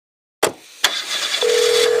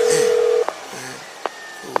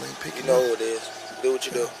You know who it is. Do what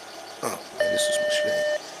you do. Oh, man, this is my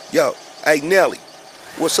shit. Yo, hey Nelly,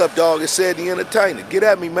 what's up, dog? It's Said the Entertainer. Get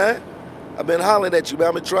at me, man. I've been hollering at you, man.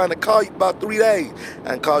 I've been trying to call you about 3 days.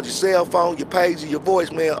 I called your cell phone, your page, and your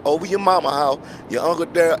voicemail over your mama house, your Uncle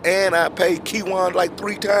Daryl, and I paid Keywan like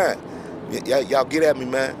 3 times. Y'all get at me,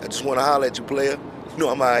 man. I just want to holler at you, player. You know,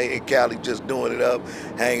 I'm out here in Cali just doing it up,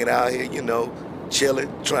 hanging out here, you know, chilling,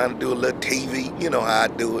 trying to do a little TV. You know how I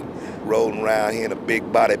do it. Rolling around here in a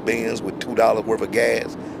big body Benz with $2 worth of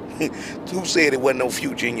gas. Who said it wasn't no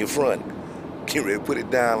future in your front? Get ready to put it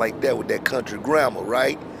down like that with that country grammar,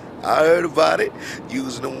 right? I heard about it.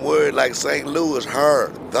 Using them words like St. Louis,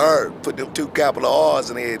 her, third, put them 2 capital R's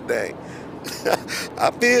and everything. I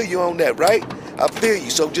feel you on that, right? I feel you,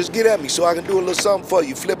 so just get at me so I can do a little something for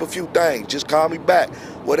you. Flip a few things, just call me back.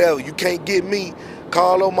 Whatever, you can't get me,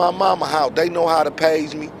 call on my mama house. They know how to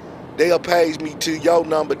page me. They'll page me to your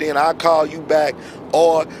number, then I'll call you back.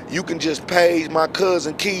 Or you can just page my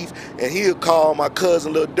cousin Keith, and he'll call my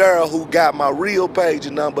cousin Lil Daryl, who got my real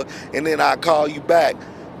paging number, and then I'll call you back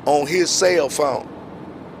on his cell phone.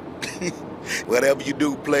 Whatever you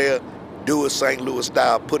do, player, do it St. Louis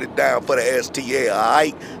style. Put it down for the STL, all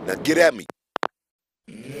right? Now get at me.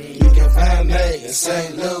 You can find me in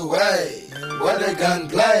St. Louis, where the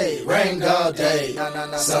gunplay ring all day.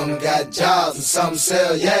 Some got jobs and some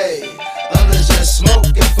sell yay. Others just smoke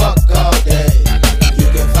and fuck all day. You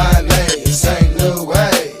can find me in St.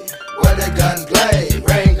 Louis, where the gunplay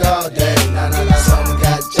ring all day. Some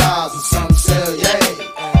got jobs and some sell yay.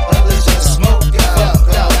 Others just smoke and fuck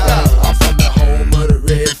all day. I'm from the home of the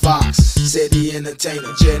Red Fox. Said the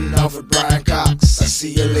Entertainer, jetting off with Brian Cox. I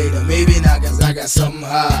see you later, maybe not, cause I got something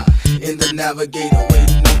high in the Navigator,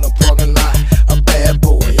 waiting on the parking lot. A bad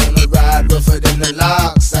boy on the ride, rougher than the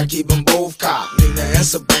locks. I keep them both cocked. Nina and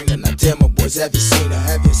Sabrina, now tell my boys, have you seen her?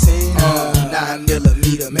 Have you seen her?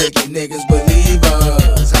 9mm, making niggas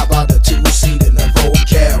believers. How about the 2-seater, the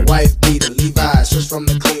vocab, wife beater, Levi's, just from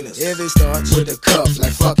the cleaners. If it starts with a cuff,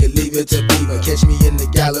 like fuck it, leave it to Beaver. Catch me in the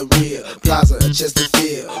Galleria, Plaza,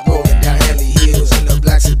 Chesterfield, rolling down Henley Hills in the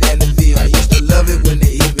black sedan DeVille. I used to love it when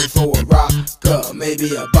they hit me for a rocker,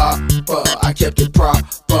 maybe a bopper. I kept it proper,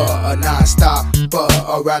 a non-stopper,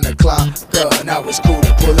 around the clock. Now it's cool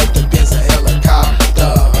to pull up the Benz, a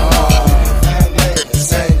helicopter.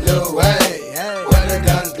 St. Louis, where the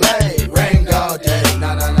gunplay ring all day.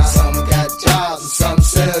 Some got jobs and some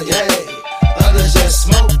sell yay. Others just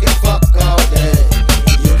smoke and fuck all day.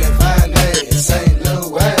 You can find me in St.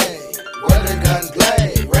 Louis, where the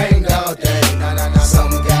gunplay ring all day.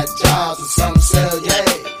 Some got jobs and some sell yay.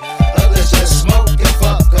 Others just smoke and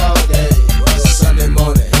fuck all day. Sunday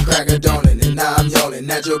morning, crack a dawning, and now I'm yawning.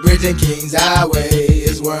 Natural Bridge and Kings Highway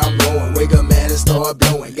is where I'm going. Wake up, man, and start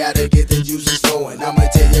blowing. Gotta get the juices flowing. I'ma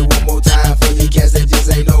tell you one more time for you cats that just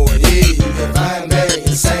ain't knowing. Yeah, you can find me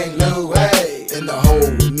in St. Louis, in the hole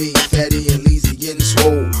with me, Fatty and Leezy getting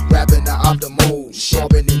swole. Rapping the optimals,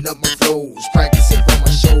 sharpening up my flows, practicing for my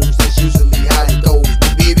shows. That's usually how it goes. The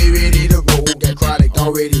baby ready to roll, got chronic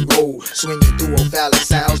already roll. Swinging through phallic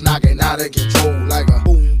sounds, knocking out of control like a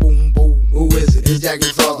boom, boom, boom. Who is it? It's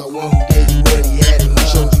Jackie Frost, the one who gave you what he had and who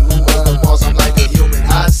showed you who was the boss. I'm like a human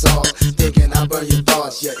hot sauce, thinking I burn your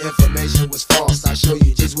thoughts. Your information was false. I show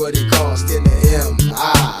you just what it cost. In the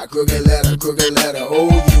M.I. crooked letter,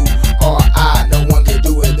 O-U-R-I. No one can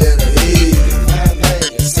do it better. Hey, find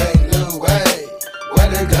me in St. Louis, where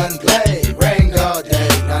the gunplay ring all day.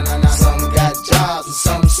 Some got jobs and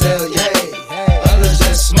some sell yay. Others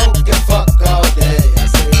just smoke and fuck all day. I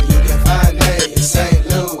said you can find me in St.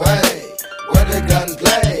 Louis, where the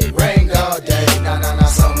gunplay ring all day.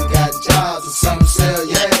 Some got jobs and some sell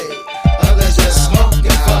yay. Others just smoke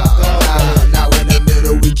and fuck all day. Now in the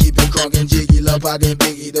middle we keep it crunk and jiggy, love out and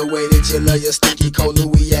Biggie. The way that you love your sticky cold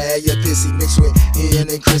Louis, yeah, you pissy. Mixed with Ian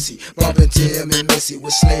and Chrissy, bumping Tim and Missy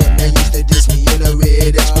with Slim. They used to diss me in a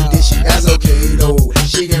red expedition. That's okay though,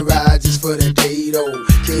 she can ride just for the day though.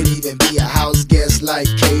 Can't even be a house guest like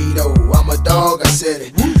Kato. I'm a dog, I said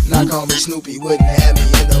it. Now call me Snoopy, wouldn't have me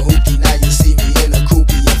in a hoopty. Now you see me in a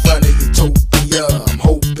coopy in front of Utopia. I'm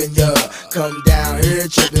hoping ya come down here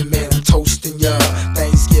tripping, man, I'm toasting ya.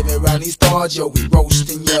 Thanksgiving round these parts, yo, we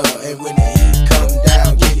roasting ya. And when the heat come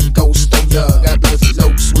down, get it ghosting ya. Got busy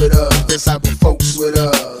lokes with us, disciple folks with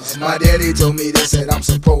us. My daddy told me this, said I'm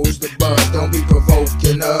supposed to bust. Don't be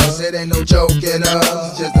provoking us, it ain't no joking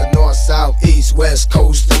us. Just the north, south, east, west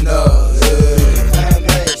coasting us.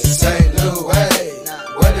 Yeah. St. Louis,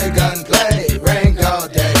 where the gunplay ring all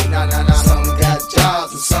day. Some got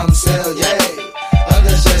jobs and some sell yay.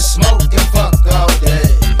 Others just smoke and fuck all day.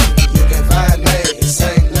 You can find me in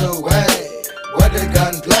St. Louis, where the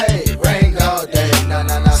gunplay ring all day.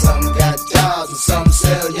 Some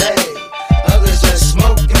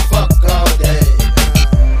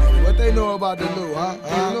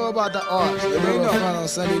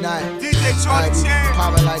DJ Charlie Chan.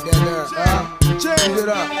 Poppin' like that there. Keep it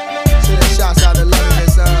up. Send the shots out to London.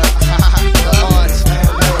 The arts.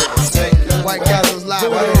 White Castle's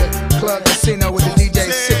live out here. Club Casino with the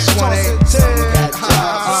DJ 618.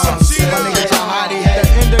 My nigga Jahadi.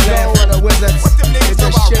 Playing for the Wizards. Get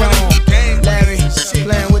that shit on. Larry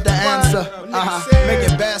playing with the answer.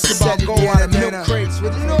 Making basketball go out of milk crates.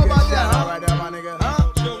 What you know about that, huh? Right there, my nigga.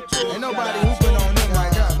 Ain't nobody hooping on them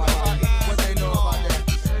like that, my nigga. What they know about that?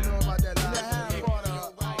 They know about that live.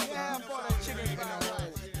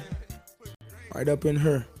 Right up in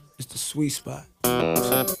her. It's the sweet spot.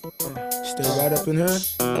 Stay right up in her.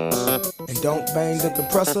 And don't bang the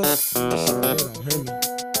compressor. They don't hear me.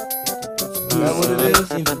 Is that what it is?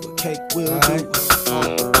 What cake will do.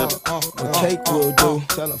 What cake will do.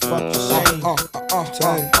 Tell her fuck the shame.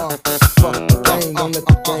 Tell her fuck the game. Don't let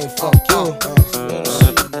the game fuck you.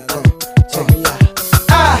 Take me out.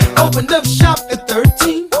 I opened up shop at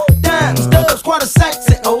 13. Dimes, dubs, quarter sacks,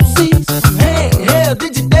 and OZs. Handheld,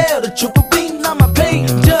 digital, the triple beam. Now my page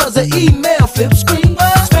does an email flip screen.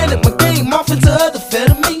 Expanded my game off into other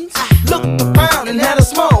amphetamines. Looked around and had a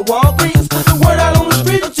small Walgreens. Put the word out on the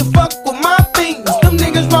street that you fuck with my things. Them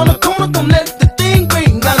niggas round the corner, come let the thing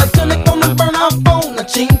ring. Got a tonic on the burn out phone, a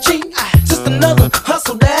ching ching. Just another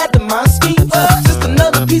hustle to add to my schemes. Just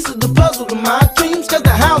another piece of the puzzle to my dreams. Cause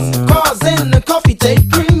the house, cars, and the coffee take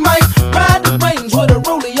cream. Might ride the range with a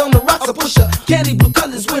rollie on the rocks. I push a candy blue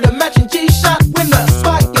colors with a matching G-shot. When the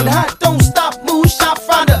spot get hot, don't stop, move, shop,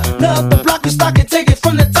 find another block and stock and take it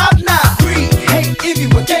from the top now. Greed, hate, envy,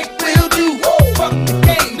 what cake will do. Fuck the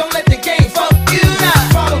game, don't let the game fuck you now.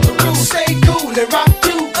 Follow the rules, stay cool and rock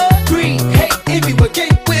you. Greed, hate, envy, what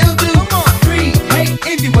cake will do. Greed, hate,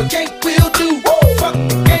 envy, what cake will do. Fuck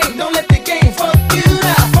the game, don't let the game fuck you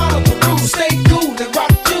now. Follow the rules, stay cool and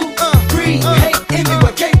rock you. Greed, hate, envy,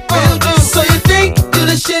 what cake will do. So you think you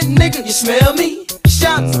the shit, nigga, you smell me?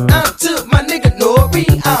 Shouts out to my nigga Nori.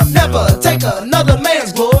 I'll never take another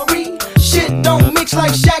man's glory. Shit don't mix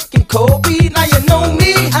like Shaq and Kobe. Now you know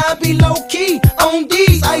me, I be low key on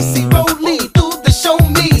these icy rollie through the show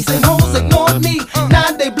me's. And hoes ignore me,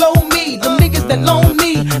 now they blow me. The niggas that loan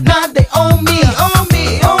me, now they own me.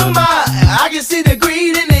 Oh my, I can see the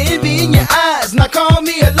greed and the envy in your eyes. Now call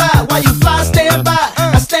me a lie while you fly, stand by.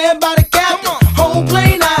 I stand by the captain, whole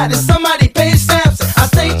plane eyed. If somebody pays stamps, I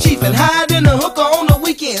stay cheap and hide in the hooker on the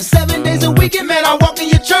weekend. 7 days a weekend, man, I walk in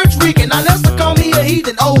your church reeking. I never call me a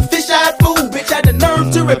heathen, old fish-eyed fool. Bitch had the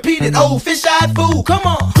nerve to repeat it, old fish-eyed fool. Come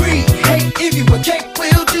on. Greed, hate, envy, what cake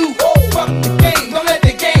will do. Fuck the game, don't let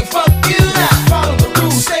the game fuck you now. Follow the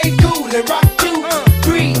rules, stay cool and rock you.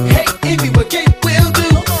 Greed, hate, envy, what cake will do.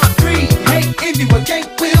 Greed, hate, envy, what cake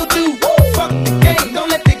will do. Fuck the game, don't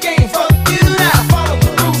let the game fuck you now. Follow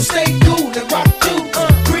the rules, stay cool and rock you.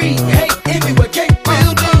 Greed, hate, envy, what cake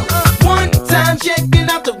will do. One time checking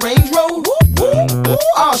out the Range Road.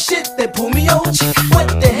 Oh shit, they pull me over. What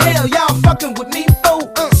the hell, y'all fucking with me for?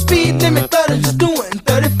 Speed limit 30, just doing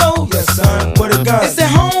 34. Yes, son, with a gun. It's at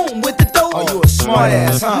home with the dope. Oh, you a smart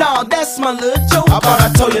ass, huh? Nah, that's my little joke. How about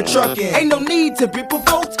I tow your truck in? Ain't no need to be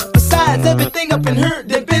provoked. Besides, everything up in here,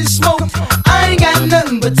 they been smoked. I ain't got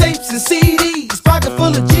nothing but tapes and CDs. Pocket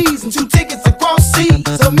full of G's and 2 tickets across seas.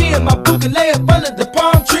 So me and my boo can lay up under the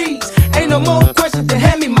palm trees. Ain't no more questions to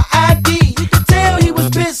hand me my ID. You can tell he was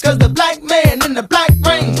pissed cause the black man in the black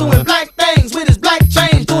range doing black things with his black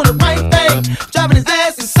chains, doing the right thing, driving his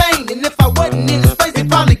ass insane. And if I wasn't in his face, they'd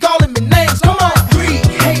probably call him in names. Come on. Greed,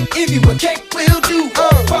 hate, envy, what cake will do.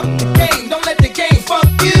 Fuck the game, don't let the game fuck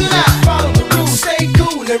you now. Follow the rules, stay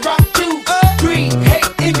cool and rock you. Greed, hate,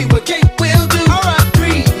 envy, what cake will do.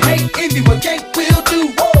 Greed, hate, envy, what cake will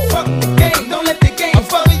do. Fuck the game, don't let the game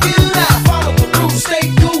fuck you now. Follow the rules, stay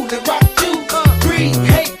cool and rock you. Greed,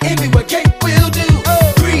 hate, envy, what cake will do.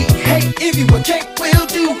 Greed, hate, envy, what cake will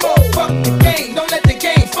do. Fuck the game, don't let the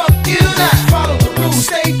game fuck you now. Follow the rules,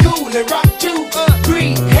 stay cool and rock you.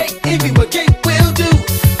 Greed, hate, envy, what cake will do.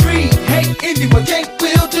 Greed, hate, envy, what cake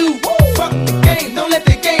will do. Fuck the game, don't let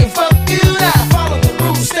the game fuck you now. Follow the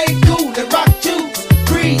rules, stay cool and rock you.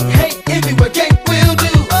 Greed, hate, envy, what cake will do.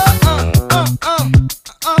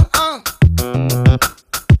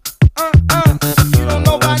 You don't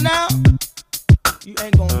know by now, you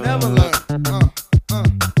ain't gonna never learn.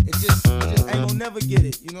 It just ain't gonna never get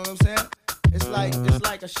it. You know what I'm saying? It's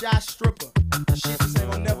like a shy stripper. The shit just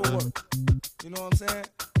ain't gonna never work. You know what I'm saying?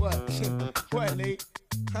 What? What, Nate?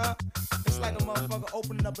 Huh? It's like a motherfucker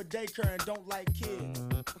opening up a daycare and don't like kids.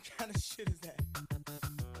 What kind of shit is that?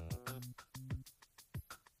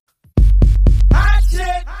 Hot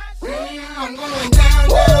shit! I'm going down,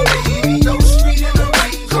 baby. No street in the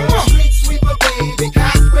rain. Come on. Street sweeper, baby.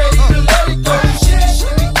 Got ready to let it go. Shit,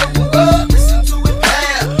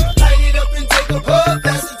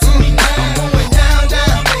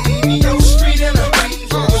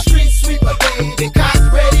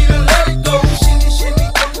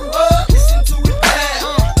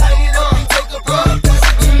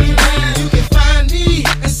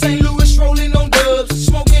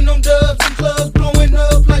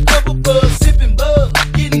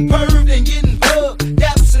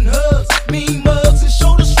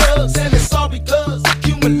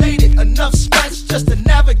 scratch just to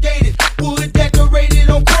navigate it. Wood decorated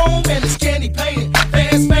on chrome and it's candy painted.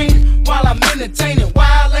 Fans fainted while I'm entertaining.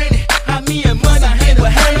 Wild ain't it? How me and money hand in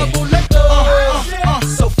hand.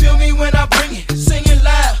 So feel me when I bring it, singing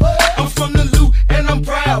loud. I'm from the loot and I'm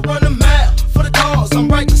proud. Run a mile for the cause. I'm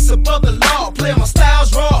righteous above the law. Play my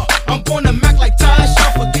styles raw. I'm going to Mac like Ty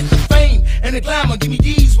Shaw. Forget the fame and the glamour. Give me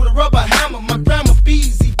D's with a rubber hammer. My grandma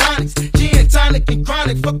bees, ebonics, gin, tonic, and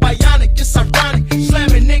chronic. Fuck bionic, it's ironic.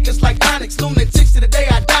 Slamming niggas like Onyx. Lunatics to the day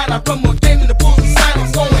I died. I run more game than the Bulls and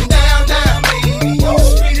Sonics. Going down, down, baby. Yo,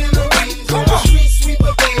 street in the rain. Come on, street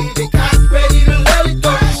sweeper, baby. Cock ready to let it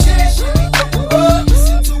go.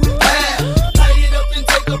 Listen to it loud. Light it up and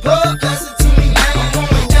take a puff. Pass it to me now. I'm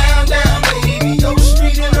going down, down, baby. Yo,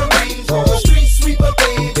 street in the rain. Street sweeper,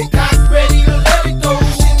 baby. Cock ready to let it go.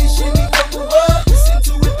 Shimmy, shimmy, couple up. Listen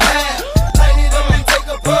to it loud. Light it up and take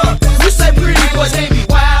a puff. You say pretty boys, they be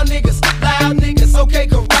wild niggas, loud niggas, okay,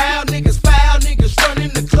 corral niggas, foul niggas,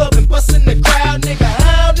 running the club and busting the crowd, nigga.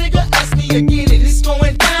 How, nigga? Ask me again and it's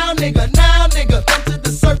going down, nigga. Now, nigga, come to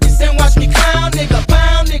the circus and watch me clown, nigga.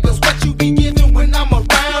 Pound niggas, what you be giving when I'm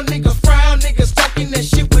around, nigga. Frown niggas, talking that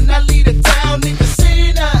shit when I leave the town, nigga.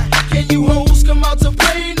 See now, can you hoes come out to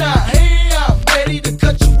play now? Hey, I'm ready to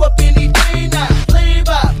cut you up any day now. Play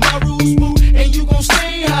by my rules, smooth, and you gon'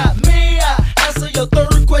 stay high. May I answer your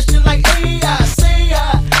third question like AI? Say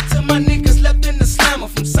hi to my niggas left in the slammer.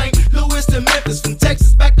 From St. Louis to Memphis, from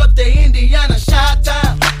Texas back up to Indiana,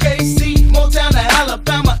 Chi-Town, KC, Motown to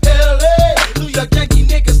Alabama, LA, New York Yankee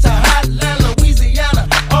niggas to Hotland, Louisiana.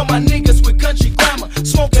 All my niggas with country grammar,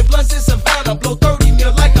 smoking blunts in Savannah, blow 30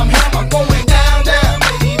 mil like I'm Hammer. Going down, down,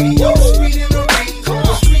 baby. Yo, street in the rain. Come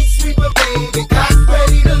on, street sweeper, baby. Cock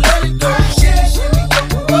ready to let it go. Shimmy, shimmy,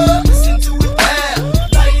 couple up. Listen to it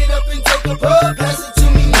loud. Light it up and take a puff. Pass it to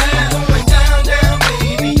me now. Going down, down,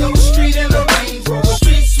 baby. Yo, street in the rain.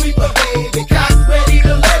 Street sweeper, baby. Cock ready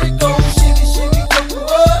to let it go. Shimmy, shimmy, couple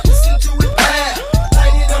up. Listen to it loud.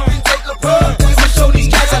 Light it up and take a puff. I'ma show these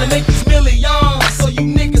cats how to make these millions. So you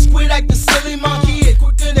niggas quit acting silly, mom. Kid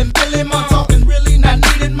quicker than Billy, mom. Talking really not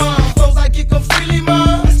needed, mom. Flows I get them freely,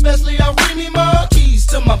 mom. Especially I me, mom. Keys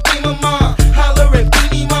to my beamer, mom. Holler at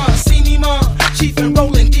Beanie, mom. See me, mom. Chief and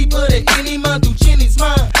rolling deeper than any, mom. Through Jenny's,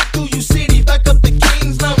 mom. Through you city, back up the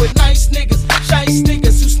King's line with nice niggas. Shice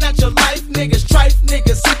niggas who snatch your life, niggas. Trife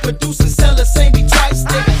niggas who produce and sell the same be twice,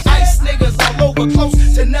 niggas. Ice niggas all over,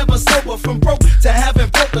 close to never sober. From broke to having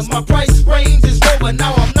brokers. My price range is over.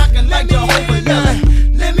 Now I'm knocking like Jehovah.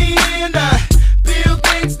 Let me in, Bill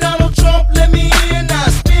Gates, Donald Trump, let me in,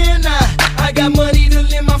 spin, I got money to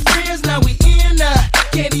lend my friends, now we in,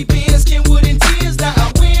 candy beans, Kenwood and tears, now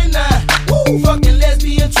I win, woo, fucking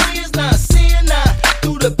lesbian twins, now sin,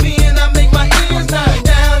 through the pen, I make my ends, now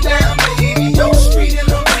down, down, baby, yo, street in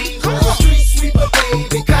the rain, street sweeper,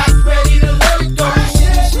 baby, cock ready to let it go,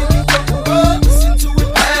 shimmy, shimmy, couple up, listen to it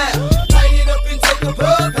loud, light it up and take a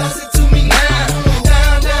puff, pass it to me now,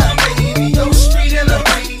 down, down, baby, yo, street in the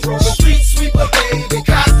rain, street sweeper, baby,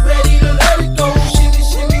 cock ready to let it go, shimmy,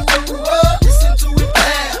 shimmy, couple up, listen to it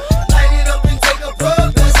loud, light it up and take a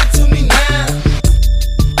puff, pass it to me now.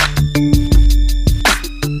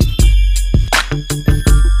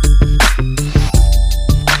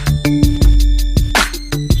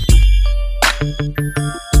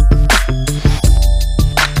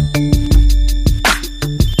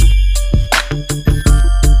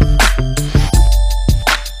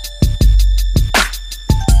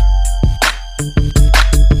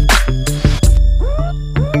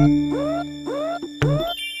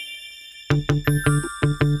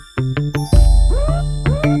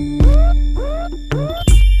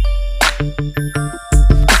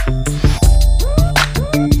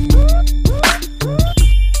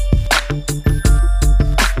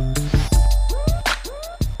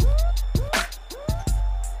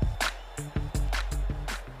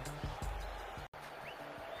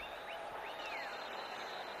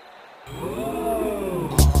 Oh,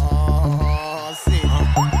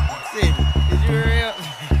 Sid, is you real?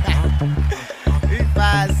 He's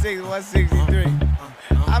 5'6", 163.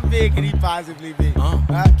 How big can he possibly be? Huh? I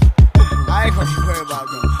ain't gonna be worried about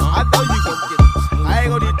that. I know you gonna get it. I ain't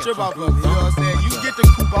gonna need to trip off of it. You know what I'm saying? You get the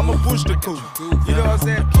coupe, I'ma push the coupe. You know what I'm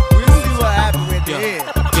saying? We'll see what happens at the end.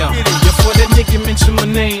 Before that nigga mention my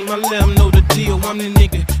name, I let him know the deal. I'm the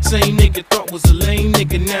nigga, same nigga thought was a lame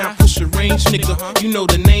nigga. Now I push a range nigga. You know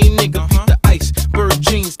the name nigga. The ice, bird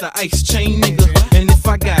jeans, the ice chain nigga. And if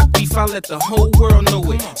I got beef, I let the whole world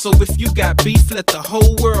know it. So if you got beef, let the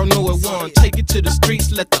whole world know it. One, take it to the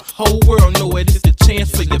streets, let the whole world know it. It's the chance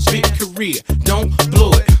for your big career. Don't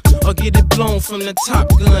blow it. or get it blown from the Top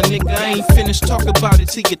Gun, nigga. I ain't finished talk about it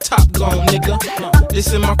till your top gone, nigga.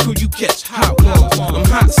 This in my crew, you catch hot ones. I'm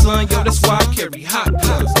hot, son, yo, that's why I carry hot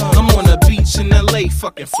guns. I'm on the beach in LA,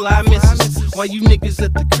 fucking fly misses. While you niggas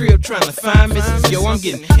at the crib trying to find misses. Yo, I'm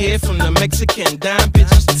getting head from the Mexican dime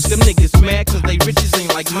bitches. Them niggas mad cause they riches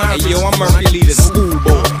ain't like mine. Hey, yo, I'm Mercury, the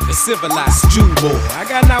schoolboy, the civilized Jew boy. I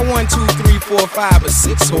got not 1, 2, 3, 4, 5, but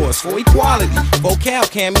 6 horse for equality. Vocal,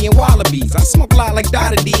 Cammy, and Wallabies. I smoke a lot like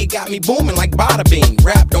Dada D, got me booming like Bada Bing.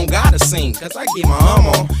 Rap don't gotta sing, cause I get my hum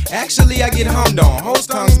on. Actually, I get hummed on. Host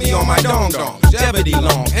tongues me on my dong dong. Jeopardy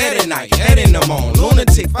long, head at night, head in the moan.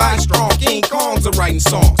 Lunatic, 5 strong, King Kongs are writing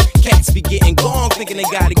songs. Cats be getting gone, thinking they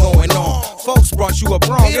got it going on. Folks brought you up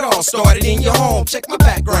wrong, it all started in your home. Check my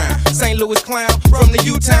background, St. Louis clown from the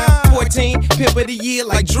U-Town. 14, pimp of the year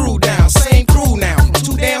like Drew down. Same crew now, from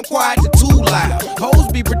too damn quiet to too loud. Hoes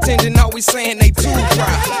be pretending, always saying they too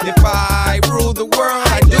proud. If I rule the world,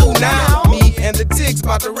 I do now. Me and the ticks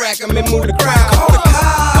about to rack 'em and move the crowd. Call the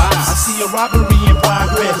cops. I see a robbery in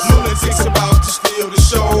progress. Lunatics about to steal the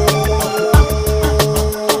show.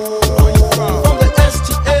 From the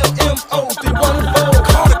STLMO314. Call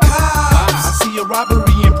the cops. I see a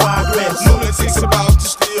robbery in progress. Lunatics about to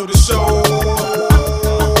steal the show.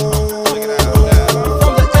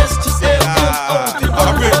 From the STLMO314. I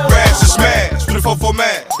rip crash and smash for the 4-4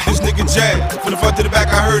 man. This nigga jack. From the front to the back,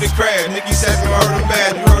 I heard it crash. Nigga said me, I heard him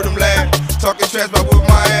bad, you heard him laugh. Talking trash about with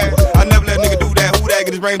my ass. I never let nigga do that. Who that?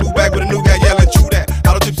 Get his brain blew back with a new guy yelling, chew that.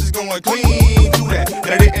 All the tips is going clean, do that. And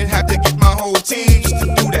I didn't have to get my whole team just to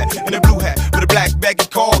do that. In a blue hat with a black baggy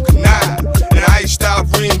car, canine. And an ice style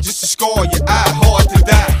ring just to score your eye. Hard to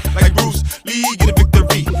die. Like Bruce Lee, get a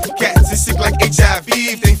victory. Cats is sick like HIV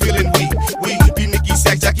if they feeling weak. We be Nicky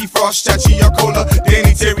Sack, Jackie Frost, Chachi, Cola,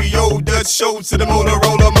 Danny Terrio, Dutch show to the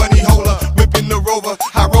Motorola, money holder, whipping the Rover,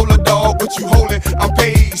 high roller dog, what you holding? I'm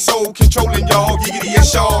paid, so controlling y'all, giggity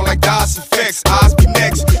yes y'all like DOS effects. Eyes be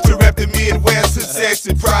next to rap the Midwest, success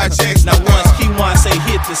and projects. Now once Key-Wan say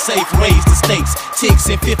hit the safe, raise the stakes. Ticks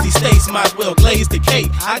in 50 states, might as well glaze the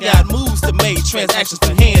cake. I got moves to make, transactions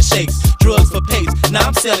to handshakes, drugs for pace. Now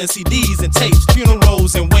I'm selling CDs and tapes,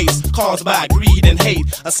 funerals and waste, caused by greed and hate.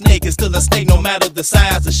 A snake is still a snake, no matter the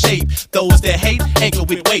size or shape. Those that hate, anchor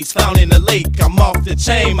with weights, found in the lake. I'm off the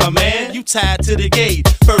chain, my man, you tied to the gate.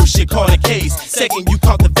 First, you caught a case. Second, you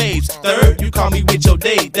caught the babes. Third, you called me with your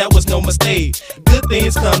date. That was no mistake. Good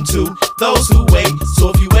things come to those who wait. So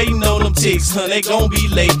if you waiting on them ticks, huh, they gon' be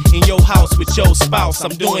late. In your house with your spouse,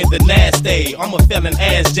 I'm doing the nasty. I'm a felon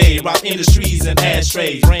ass J. Rock industries and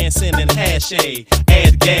ashtrays. Branson and hashay.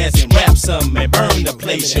 Add gas and rap some and burn the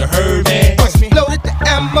place. You heard, man? Loaded the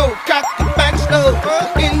ammo, cock the back slow.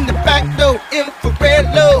 In the back door,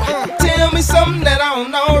 infrared low. Tell me something that I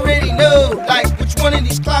don't already know. Like which one of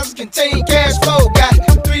these closets contain cash flow. Got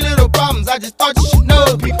 3 little problems, I just thought you should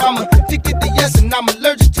know. Beef, I'm addicted to yes and I'm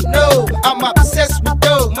allergic to no. I'm obsessed with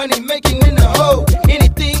dough, money making in the hole.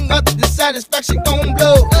 Anything other than satisfaction gon'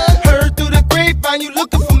 blow. Heard through the grapevine you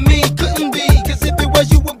looking for me, couldn't be. Cause if it was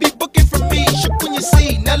you would be booking for me. Shook when you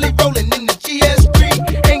see Nelly rolling in the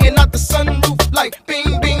GS3. Hanging out the sunroof like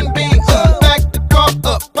bing, bing, bing. Back the car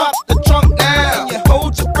up, pop the trunk now. And you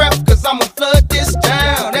hold your breath cause I'ma flood this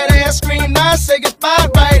town. That ass scream, now say goodbye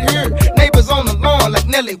right here. Neighbors on the lawn like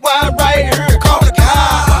Nelly, why right here? Call the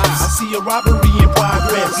cops. I see a robbery in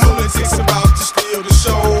progress. Lunatics about to steal the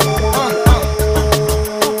show.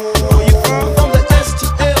 From the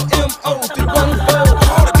STLMO314.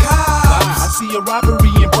 Call the cops. I see a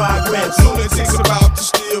robbery in progress. Lunatics about to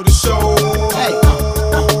steal the show. Hey,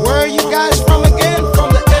 where are you guys from again? From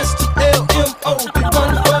the STLMO314. Call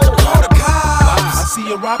the cops. I see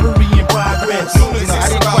a robbery in progress. Lunatics I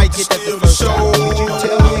didn't about quite to get that steal the first the time. show. Could you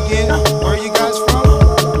tell me again where you guys from?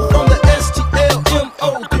 From the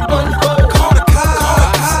STLMO314. Call the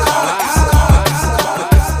cops.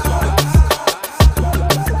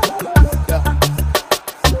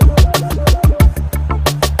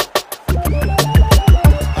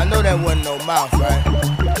 I know that wasn't no mouth, right?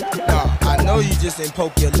 No, I know you just didn't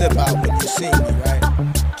poke your lip out when you see me, right?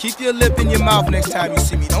 Keep your lip in your mouth next time you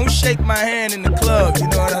see me. Don't shake my hand in the club, you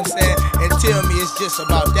know what I'm saying? And tell me it's just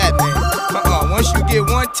about that, man. Once you get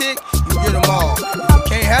one tick, you get them all. If you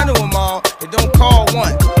can't handle them all, then don't call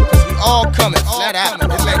one. Cause we all coming, flat out. It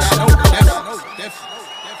makes no difference.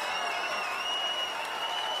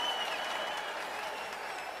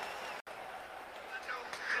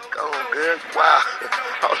 Go on, good. Wow.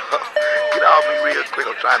 Hold on. Get off me real quick.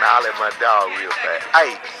 I'm trying to holler at my dog real fast.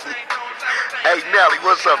 Hey, Nelly,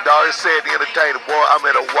 what's up, dog? It's Said the Entertainer, boy. I'm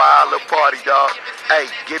at a wild little party, dog. Hey,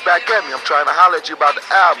 get back at me. I'm trying to holler at you about the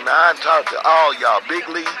album. Now, I ain't talked to all y'all. Big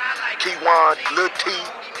Lee, Key-Wan, Lil T,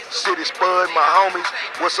 City Spud, my homies.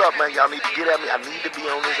 What's up, man? Y'all need to get at me. I need to be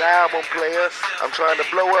on this album, player. I'm trying to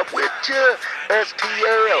blow up with you.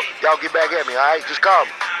 STL. Y'all get back at me, all right? Just call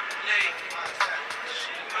me.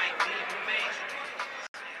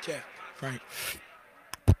 Yeah, right.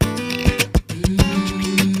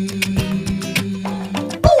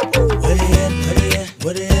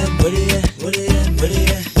 What it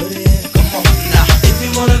at? Come on now. If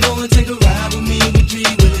you wanna go and take a ride with me, we three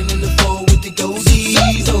willing in the four with the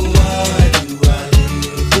goatees. Oh, why do I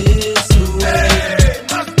live this way?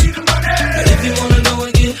 Must be the money. And if you wanna go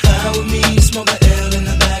and get high with me, smoke a L in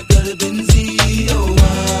the back of the Benzie. Oh,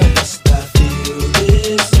 why must I feel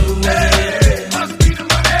this way? Must be the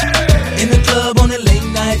money. In the club on a late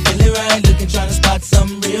night, feeling right, looking, trying to spot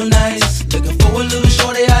something real nice. Looking for a little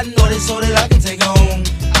shorty, I know this so that I can take home.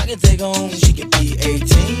 She could be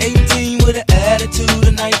 18 with an attitude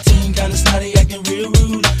of 19, kinda snotty, acting real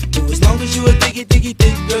rude. But as long as you a thick,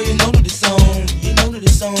 girl, you know this song.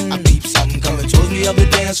 I peep something coming towards me up the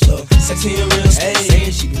dance floor, sexy and real slow.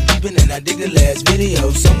 Saying she been peeping and I dig the last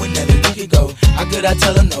video. Somewhere Nelly we could go. How could I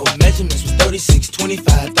tell her no? Measurements was 36,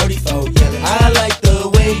 25, 34. Yelling, I like the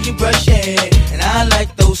way you brush your hair, and I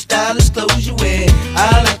like those stylish clothes you wear.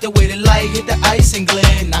 I like the way the light hit the ice and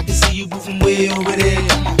glint. I can see you moving way over there.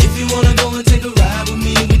 If you wanna go and take a ride with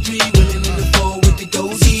me, we three willing in the four with the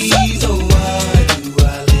goatees. Oh, why do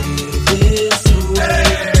I live this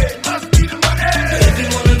way? Must be the money. If you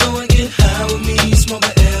wanna go and get high with me, smoke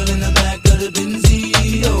a L in the back of the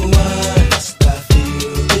Benzie. Oh, why must I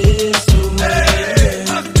feel this way?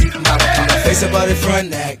 Must be the money. Face about the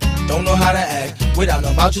front act, don't know how to act. Without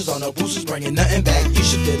no vouchers or no boosters, bringing nothing back. You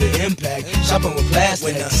should feel the impact. Shopping with plastic.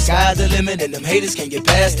 When the sky's the limit and them haters can't get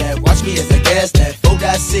past that. Watch me as I gas that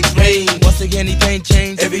 4.6 range. Once again, anything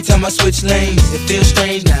change. Every time I switch lanes, it feels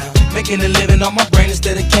strange now. Making a living on my brain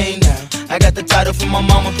instead of cane now. I got the title from my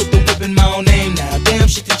mama, put the whip in my own name now. Damn,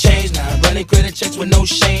 shit to change now. Running credit checks with no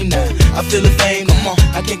shame now. I feel the fame, come on,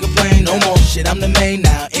 I can't complain no more. Shit, I'm the main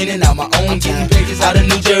now, in and out my own time. Pages out of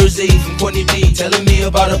New Jersey from Courtney B, telling me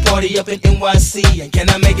about a party up in NYC. And can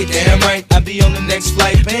I make it damn right? I'll be on the next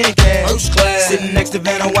flight, paying cash, first class, sitting next to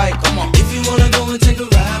Vanna White. Come on. If you wanna go and take a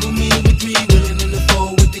ride with me, we three willing in the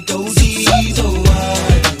four with the goatees. Oh,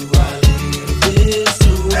 why do I live this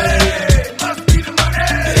way? Must be the money.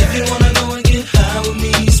 And if you wanna go and get high with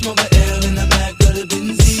me, smoke a L in the back of the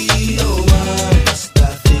Benzie. Oh, why must I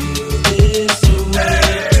feel this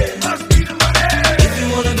way? Must be the money. If you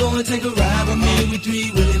wanna go and take a ride with me, we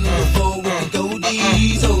three willing in the four with the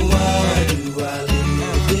goatees. Oh, why do I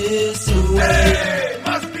live this way?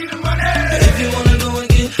 Must be the money. And if you wanna go and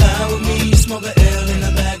get high with me, smoke a L in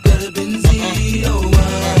the back of the Benzie. Oh,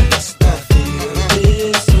 why must I feel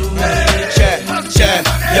this way? Check.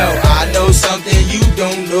 Yo, I know something you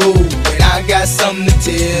don't know, and I got something to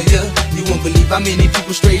tell ya. You won't believe how many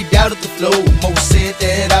people straight out of the flow. Most said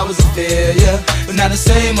that I was a failure, but now the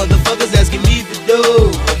same motherfuckers asking me for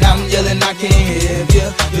dough. And I'm yelling I can't help ya.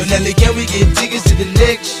 Yo, Nelly, can we get tickets to the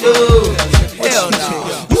next show? Hell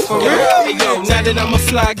no. For real? Yo, now that I'm a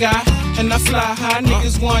fly guy and I fly high,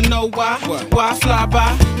 niggas wanna know why I fly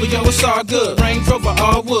by. But yo, it's all good. Range Rover,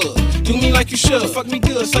 all wood. Do me like you should. Fuck me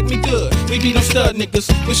good, suck me good. We be them stud niggas.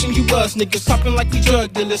 Wishing you was niggas. Popping like we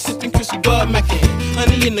drug dealers. Sipping Chrissy Bud Mackin.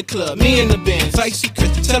 Honey in the club, me in the Benz. Icy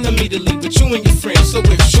Chris telling me to leave with you and your friends. So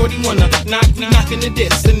if Shorty wanna knock, we knockin' the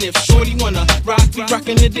diss. And if Shorty wanna rock, we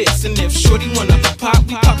rockin' the diss. And if Shorty wanna pop,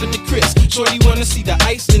 we poppin' the Chris. Shorty wanna see the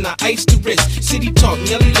ice, then I ice the wrist. City talk,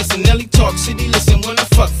 Nelly listen, Nelly talk. City listen, when I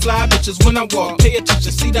fuck, fly bitches when I walk. Pay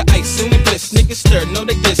attention, see the ice and the bliss. Niggas stir, know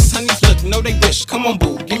they diss. Honeys look, know they wish. Come on,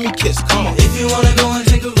 boo, give me a kiss, come on. If you wanna go and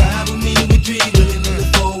take a ride with me, we three willing in the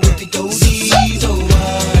four with the goatees. Oh,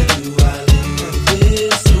 why do I live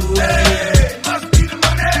this way? Must be the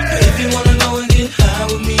money. If you wanna go and get high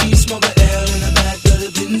with me, smoke a L in the back of the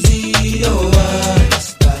Benzie. Oh, why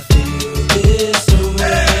must I feel this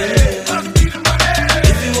way? Must be the money.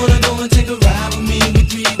 If you wanna go and take a ride with me, we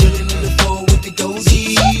three willing in the four with the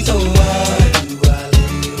goatees. Oh, why do I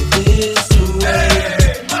live this way?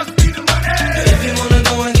 Must be the money. If you wanna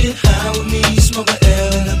go and get high with me, smoke a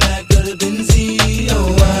L in the back of the Benzie.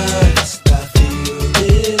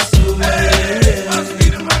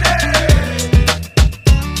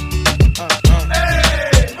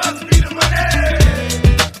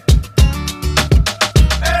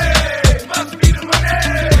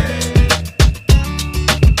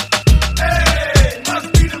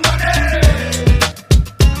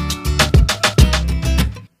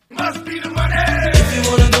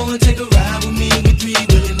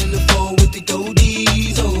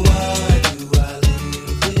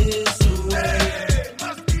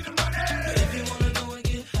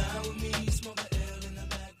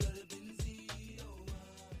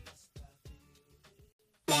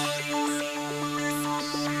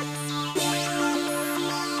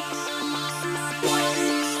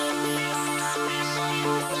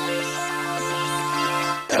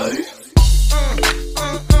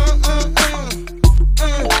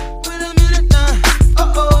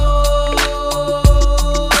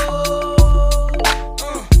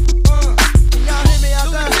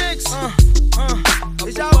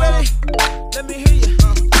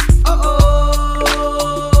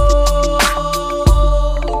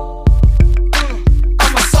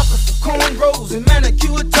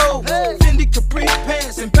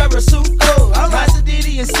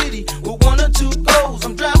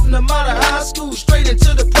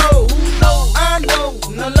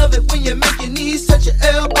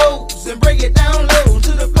 your elbows and break it down low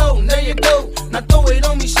to the floor. There you go. Now throw it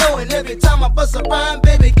on me, show it. Every time I bust a rhyme,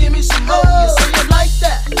 baby, give me some more. You say it like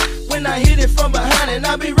that when I hit it from behind, and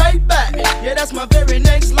I'll be right back. Yeah, that's my very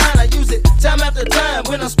next line. I use it time after time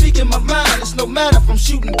when I'm speaking my mind. It's no matter from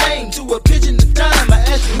shooting game to a pigeon to dime. I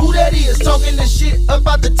ask you who that is talking this shit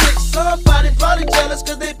about the ticks. Somebody probably jealous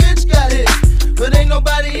cause they bitch got hit, but ain't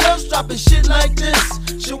nobody else dropping shit like this.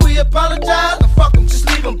 Should we apologize or fuck them, just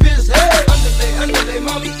leave them pissed? Hey, underlay,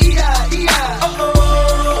 mommy, E.I., E.I.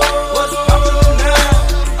 Uh-oh, what's poppin'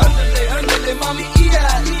 now? Underlay, mommy,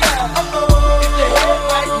 E.I., E.I. Uh-oh, if they head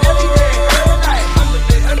right, Nelly, they head right.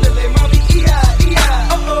 Underlay, mommy, E.I., E.I.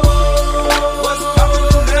 Uh-oh, what's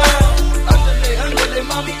poppin' now? Underlay,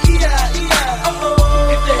 mommy, E.I., E.I.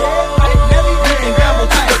 Uh-oh, if they head right, Nelly, they head right. Gamble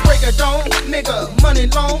to the break of dawn, nigga, money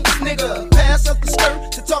long, nigga, pass up the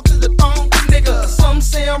skirt to talk to the thong, nigga. Some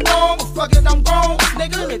say I'm wrong, but fuck it, I'm grown,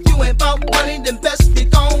 nigga. If you ain't about money, then best be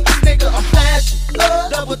gone, nigga. I'm flashing,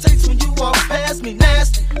 double takes when you walk past me,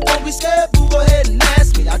 nasty. Don't be scared, boo, go ahead and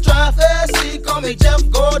ask me. I drive fast, see, call me Jeff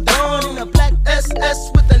Gordon in a black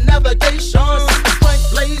SS with the navigation. Frank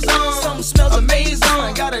blaze on, something smells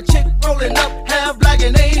amazing. Got a chick rolling up, half black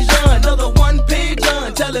and Asian. Another one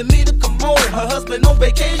pigeon telling me to come home. Her husband on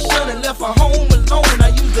vacation and left her home alone. I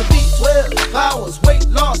use the B12 powers, weight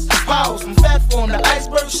loss powers from fat form to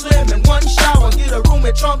iceberg slim in one shower. Get a room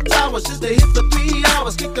at Trump Towers just to hit for 3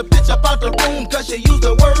 hours. Kick the bitch up out the room cause she used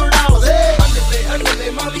the word hours. Hey,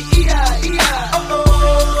 underlay, mommy, E.I., E.I.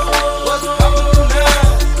 Uh-oh, what's poppin'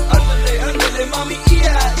 now? Underlay, mommy, E.I.,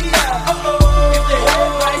 E.I. Uh-oh, if they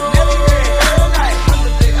head right, Nelly, they head right.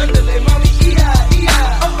 Underlay, mommy, E.I., E.I.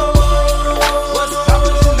 Uh-oh, what's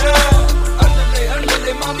poppin' now?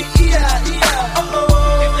 Underlay, mommy, E.I., E.I.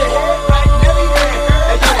 Uh-oh, if they head right, Nelly, they head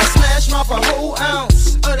right. Hey, yo, I smash off a whole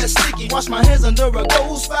ounce of that sticky. Wash my hands under a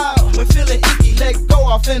gold spout. When feeling icky, let go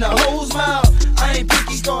off in a hoe's mouth. I ain't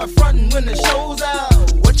picky, start frontin' when the show's out.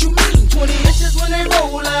 What you mean? 20 inches when they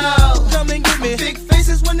roll out. Come and get me. Big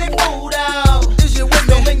faces when they fold out. Is you with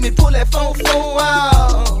me? Don't make me pull that phone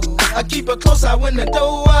out. I keep a close eye when the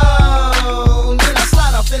door out. Then I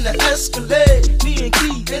slide off in the Escalade. Me and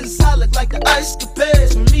Key inside look like the ice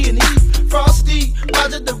capades. For me and Heath, Frosty,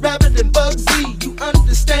 Roger the Rabbit and Bugsy. You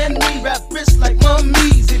understand me? Rap wrist like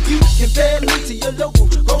mummies. If you compare me to your local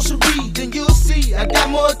grocery, then you'll see I got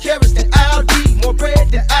more carrots than Aldi, more bread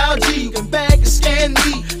than algae. You can bag and scan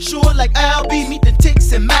me, sure like Albie. Meet the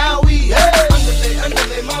ticks in Maui. Hey,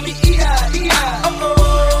 underlay, mommy, E.I., E.I.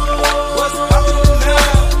 Uh-oh, what's poppin'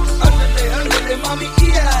 now? Underlay, mommy,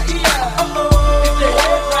 E.I., E.I. Uh-oh, if they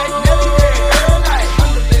head right, Nelly, they head right.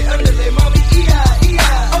 Underlay, mommy, E.I., E.I.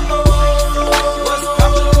 Uh-oh, what's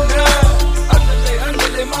poppin' now?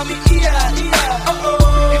 Underlay, mommy, E.I., E.I.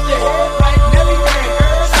 Uh-oh, if they head right, Nelly, they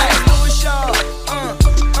head right. St. Louis, y'all.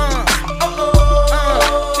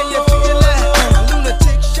 Can you feel that?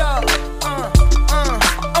 Lunatic, y'all.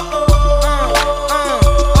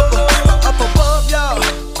 Up above, y'all.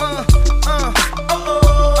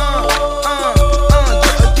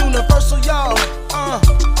 Universal, y'all.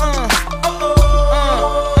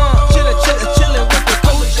 Chillin' with the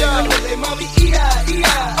coach, y'all. Mommy, E.I.,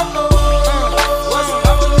 E.I. What's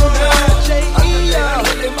poppin' now? J.E., y'all.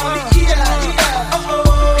 Mommy, E.I., E.I.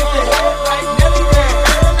 If they head right, Nelly, they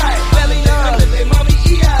head right. Nelly, y'all. Mommy,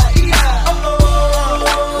 E.I., E.I.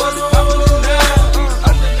 What's poppin' now?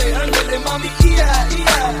 Underlay, mommy, E.I.,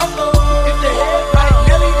 E.I. If they head right,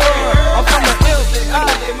 Nelly, they head right. I'm from the hill,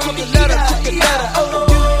 mommy, letter, took the letter.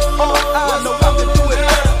 I know I'm gonna do it.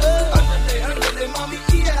 Underlay, mommy,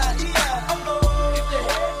 E.I., E.I. If they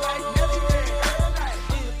head right, Nelly, they head right.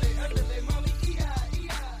 Underlay, mommy, E.I.,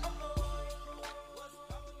 E.I.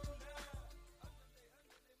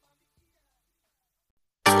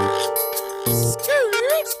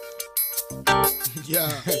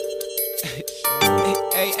 Yeah.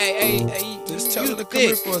 Hey, Just tell you her to come thick.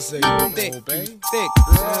 here for a second. Thick, Oh, babe. thick.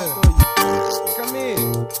 Come in.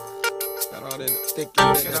 Got all that thick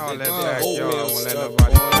Get all that back, oatmeal y'all. Won't let stuff,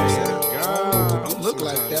 nobody boy. play it. Girl, don't look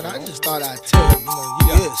like that. I just thought I'd tell you.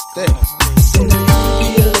 You is thick. So now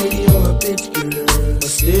you be a lady or a bitch girl, but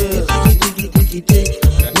still dicky,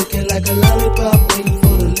 looking like a lollipop waiting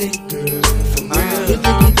for the lick, girl. For real,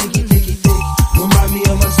 dicky, remind me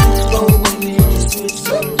of my 6-4 when we on the switch,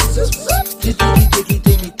 dicky,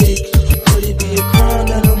 could it be a crime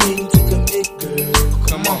that I'm waiting to commit, girl?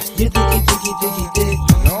 Come on. You dicky,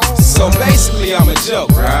 So basically, I'm a joke,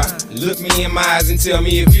 right? Look me in my eyes and tell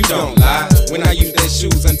me if you don't lie. When I use that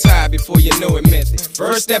shoes untied before you know it method.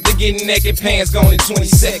 First step to getting naked, pants gone in 20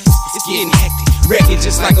 seconds. It's getting hectic, wrecking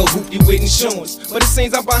just like a hoopty with insurance. But it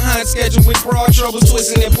seems I'm behind schedule with broad troubles,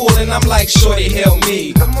 twisting and pulling. I'm like, shorty, help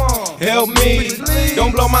me. Come on, help me.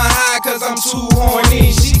 Don't blow my high cause I'm too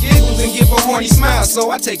horny. She giggles and give a horny smile, so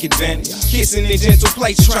I take advantage. Kissing in gentle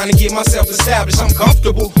plates, trying to get myself established. I'm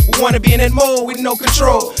comfortable, wanna be in that mode with no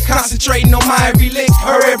control. Concentrating on my every lick,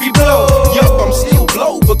 her every blow. Yup, I'm still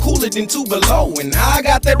blow, but cooler than two below. And I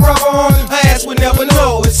got that rubber on, her ass would never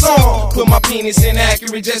know it's on. Put my penis in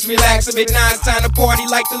accurate, just relax a bit. Now it's time to party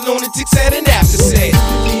like the lunatics at an after set. Be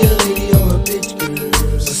a lady or a bitch,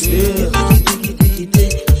 girl. Still,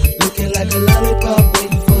 looking like a lollipop,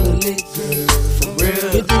 waiting for the lick, girl. For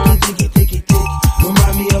real, ticky,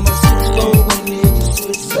 remind me of my Super Bowl when we hit the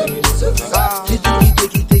switch.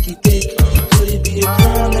 Ticky, could it be a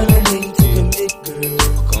crime that I'm waiting to commit, girl?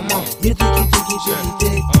 Come on, you ticky.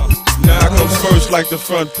 Now I come first like the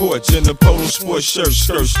front porch in the polo sport shirt,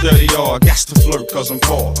 skirt, steady yard. Got to flirt cause I'm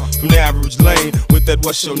far from the average lane with that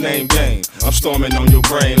what's your name game. I'm storming on your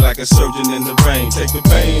brain like a surgeon in the rain. Take the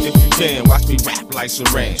pain if you can, watch me rap like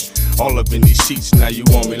Saran. All up in these sheets, now you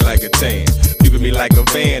want me like a tan. Flipping me like a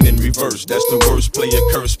van in reverse, that's the worst. Play a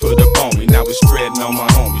curse, put up on me, now it's spreading on my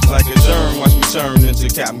homies. Like a germ, watch me turn into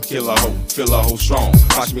Captain Killer Ho. Feel a hoe strong,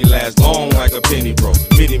 watch me last long like a penny bro.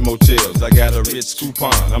 Many motels, I got a rich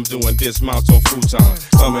coupon. I'm doing dismounts on futon,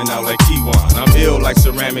 coming out like Kiwan. I'm ill like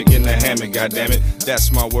ceramic in the hammock, goddammit,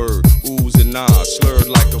 that's my word. Oohs and ahs, slurred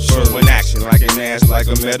like a bird. When action like an ass, like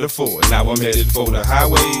a metaphor. Now I'm headed for the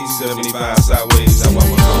highways, 75 sideways, how I'm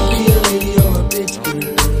going. Be a lady or a bitch, girl.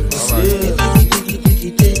 Still,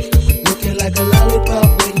 looking like a lollipop,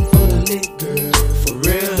 waiting for the lick, girl. For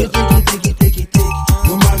real, ticky,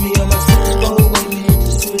 remind me of my Super Bowl when we hit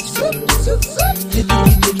the switch. Ticky,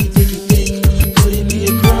 could it be a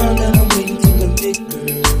crime that I'm waiting to commit,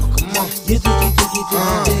 girl? Come on, you ticky.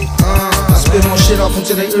 I spit more shit off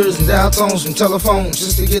into their ears and dial tones from telephones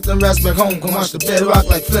just to get them rats back home. Come watch the bedrock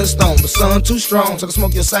like Flintstone, but son too strong, so I can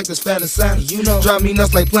smoke your sack that's fat and sound. You know, drive me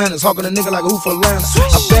nuts like planets, hawking a nigga like a hoof for Atlanta.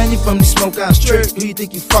 I ban you from these smoke out straight. Who you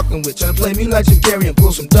think you fucking with? Tryna play me like Jim Carrey and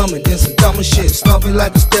pull some dumb and then some dumber shit. Stomp me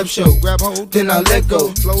like a step show, grab hold, then I let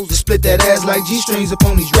go. Flows to split that ass like G-strings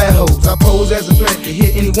upon these rat hoes. I pose as a threat to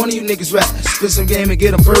hit any one of you niggas rap. Spit some game and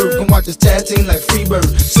get a bird. Come watch this tag team like Freebird.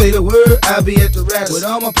 Say the word, I'll be at the rats with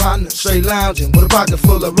all my partners, straight lounging with a pocket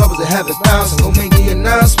full of rubbers that have 1,000. Go make the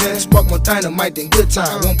announcement, spark more dynamite than good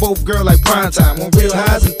time. Want both girl like prime time. Want real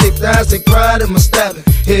highs and thick thighs, take pride in my stabbing.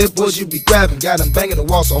 Head boys you be grabbing, got them banging the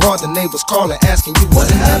wall so hard the neighbors calling, asking you what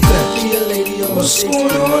happened. Be a lady or what's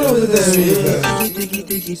going on over there?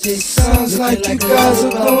 Sounds like you guys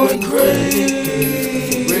are going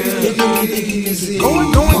crazy.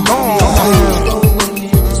 Going.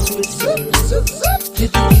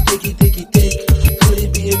 Could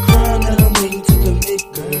it be a crime that I'm waiting to commit,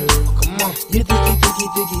 girl? Come on, you ticky.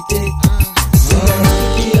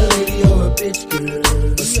 Be a lady or a bitch, girl.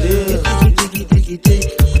 But still, ticky.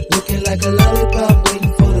 Looking like a lollipop,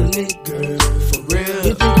 waiting for the lick, girl. For real,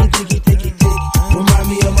 you ticky. Remind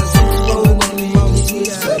me of my Super Bowl when we on the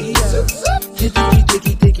switch. Ticky.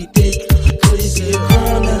 Could it be a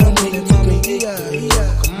crime that I'm waiting to commit,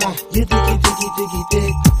 girl? Come on, you ticky.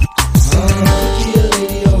 Be a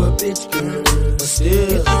lady or a bitch, girl. But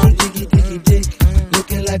still, ticky.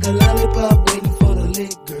 Looking like a lollipop, waiting for the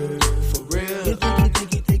lick, girl. For real,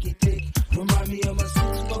 ticky. Remind me of my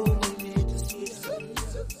Super Bowl when we hit the switch.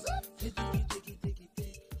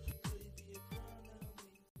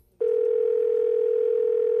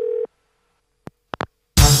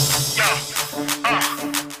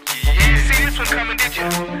 See this one coming, did you?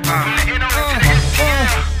 From the NO to the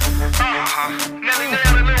STL. Nelly,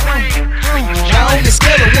 Lil Wayne. Now on the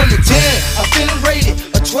scale of 1 to 10, I feel rated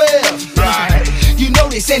a 12. Right. You know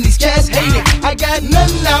they send these cats hate it. I got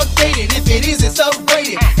nothing outdated. If it is, it's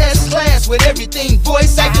upgraded. S-class with everything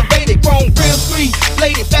voice activated. Grown real free,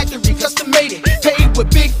 bladed, factory custom made it. Paid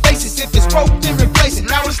with big faces. If it's broke, then replace it.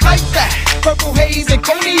 Now it's like that. Purple haze and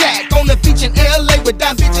cognac on the beach in LA with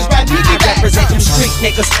dime bitches right here. I represent them street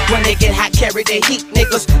niggas. When they get hot, carry their heat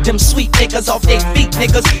niggas. Them sweet niggas off their feet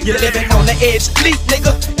niggas. You're living on the edge, bleak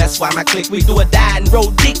nigga. That's why my clique, we do a die and roll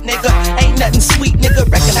deep nigga. Ain't nothing sweet nigga.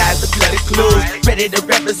 Recognize the bloody clues. Ready to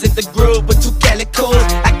represent the groove with 2 calicos.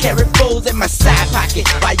 I carry fools in my side pocket.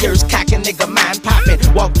 While yours cocking, nigga, mind popping.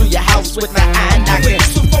 Walk through your house with my eye knocking.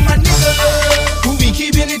 So for my nigga, who be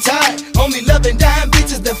keeping it tight. Only loving dime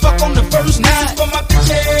bitches that fuck on the first night. For my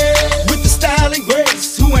bitches with the style and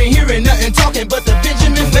grace, who ain't hearing nothing talking but the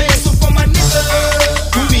Benjamin face. So for my nigga,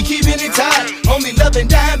 who be keeping it tight. Only loving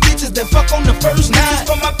dime bitches bitches that fuck on the first night.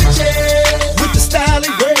 For my bitches with the style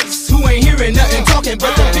and grace, who ain't hearing nothing talking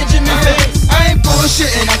but the Benjamin face. I ain't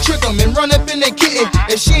bullshitting, I trick 'em and run up in that kitten.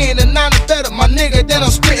 If she ain't a 9 to better, my nigga, then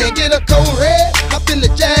I'm spitting. Get a cold red, hop in the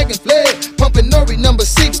Jag and fled. Pumping Nori number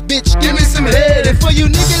 6, bitch, give me some head. And for you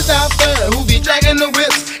niggas out there who be dragging the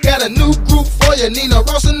whips, got a new group for you, Nina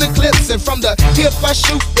Ross in the clips. And from the hip I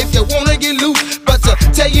shoot if you wanna get loose. But to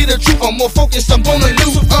tell you the truth, I'm more focused, I'm gonna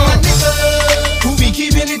lose. Who be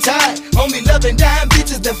keeping it tight, only loving dime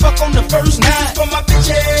bitches that fuck on the first night. For my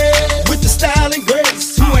bitches with the style and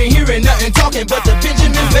grace, who ain't hearing nothing talking but the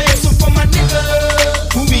Benjamin face. So for my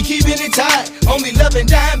niggas who be keeping it tight, only loving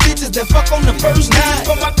dime bitches that fuck on the first night.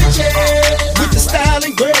 For my bitches with the style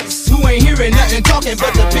and grace, who ain't hearing nothing talking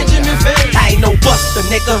but the Benjamin face. I ain't no buster,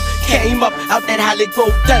 nigga. Came up out that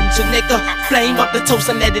Hollywood dungeon, nigga. Flame up the toast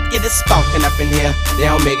and let it get it sparking up in here. They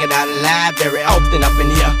don't make it out alive very often up in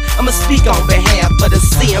here. I'ma speak on behalf of the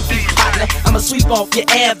CMB partner. I'ma sweep off your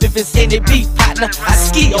ab if it's any beat partner. I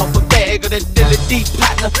ski off a bag of the Dilly D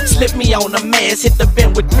partner. Slip me on the mask, hit the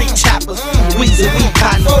bend with 3 choppers. Weezy weed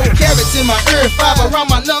partner. 4 carats in my ear, 5 around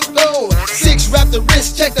my knuckle. 6 wrap the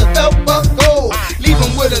wrist, check the belt buckle. Leave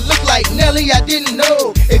him with a look like Nelly, I didn't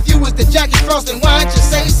know. If you was the Jackie Frost, then why don't you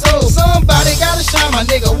say so? Somebody gotta shine, my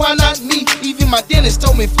nigga, why not me? Even my dentist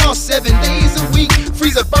told me floss 7 days a week.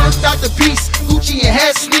 Freezer burnt out the piece, Gucci and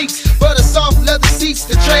hat sneaks. Butter soft leather seats,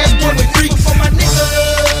 the transport with freaks. For my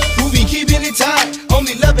niggas who be keeping it tight,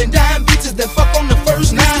 only loving dime bitches that fuck on the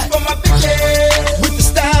first night. For my bitches with the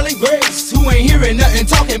style and grace, who ain't hearing nothing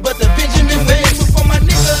talking but the Benjamin face. For my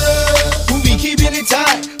niggas who be keeping it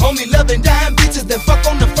tight, only loving dime bitches that fuck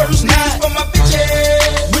on the first night. For my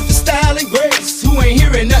bitches with the style and grace, who ain't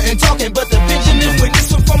hearing nothing talking but the Benjamin with this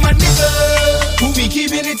one. For my niggas who be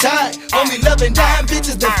keeping it tight, only loving dime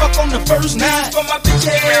bitches that fuck on the first night. For my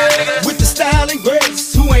bitches with the style and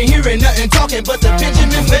grace, who ain't hearing nothing talking but the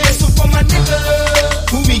Benjamin face. So for my niggas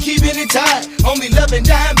who be keeping it tight, only loving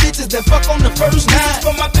dime bitches that fuck on the first night.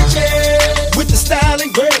 For my bitches with the style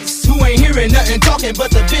and grace, who ain't hearing nothing talking but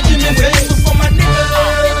the Benjamin face. So for my niggas.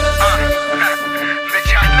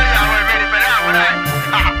 Bitch, I knew y'all weren't ready for that one, right?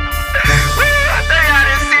 Woo, I think y'all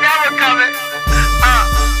didn't see that one coming.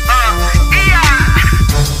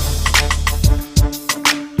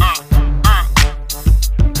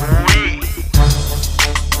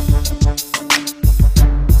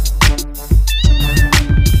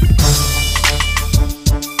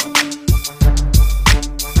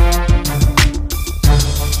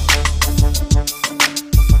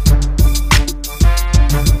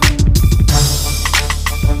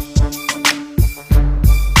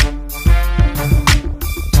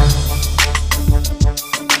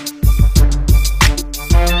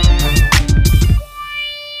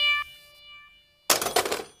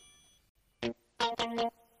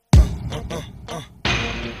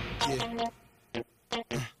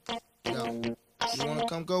 You wanna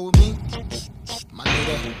come go with me? My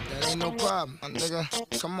nigga, that ain't no problem. My nigga,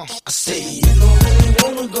 come on. I say you don't really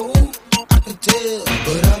wanna go, I can tell,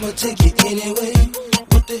 but I'ma take you anyway.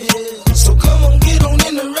 What the hell? So come on, get on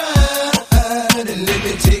in the ride, and let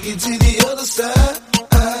me take you to the other side.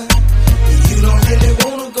 You don't really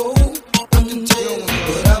wanna go, I can tell,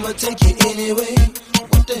 but I'ma take you anyway.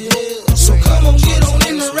 What the hell? So come on, get on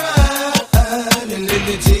in the ride, and let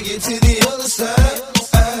me take you to the other side.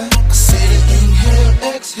 I said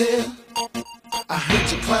inhale, exhale. I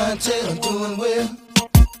heard your clientele doing well.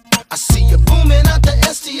 I see you booming out the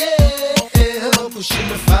STL, pushing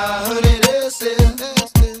the 500 SL.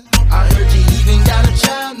 I heard you even got a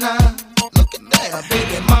child now. Look at that, a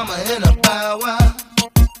baby mama and a bow wow.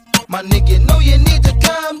 My nigga know you need to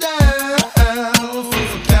calm down.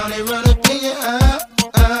 Fulton County run up in your eye.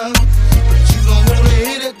 But you don't wanna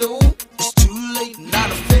hit it though. It's too late, now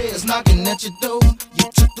the feds knocking at your door. You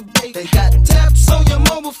took the bait, they got taps on your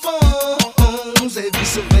mobile phones. They be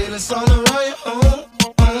surveillance all around your home.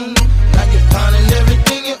 Now you're finding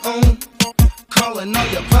everything you own, calling all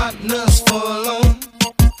your partners for a loan.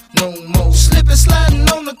 No more slipping, sliding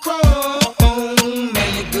on the chrome. Man,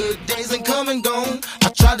 your good days ain't come and gone. I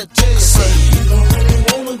try to tell you, say you don't really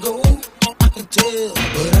wanna go, I can tell,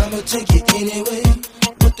 but I'ma take you anyway.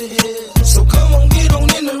 What the hell? So come on, get on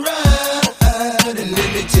in the ride, and let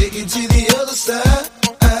me take you to the other side.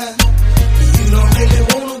 You don't really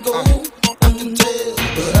wanna go, I can tell,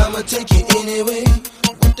 but I'ma take you anyway.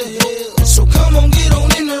 What the hell? So come on, get on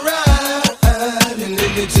in the ride, and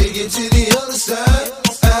let me take you to the other side.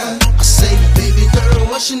 I say, baby girl,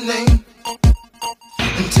 what's your name?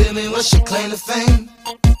 And tell me what's your claim to fame.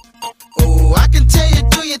 Oh, I can tell you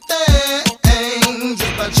do your thing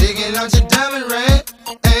just by checking out your diamond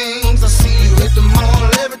rings. I see you at the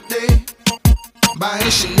mall every day.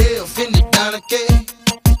 buying Chanel, Fendi, Donna K.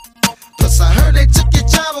 Plus I heard they took your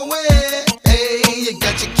job away. Hey, you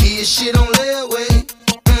got your kids shit on layaway.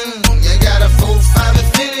 You got a 4-5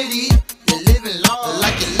 Infinity. You living large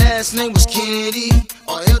like your last name was Kennedy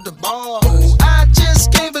or Elder Ball. Oh, I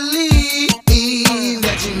just can't believe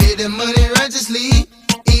that you made that money righteously.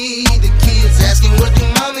 The kids asking what do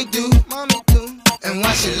mommy do? And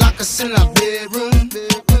why she lock us in our bedroom?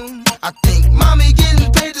 I think mommy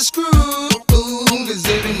getting paid to screw. Cause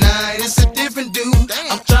every night it's a different dude.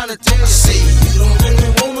 I'm trying to tell you, see, you don't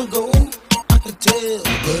really wanna go, I can tell,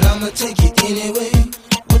 but I'ma take you anyway.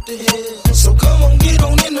 What the hell? So come on, get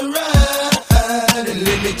on in the ride, and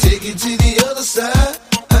let me take you to the other side.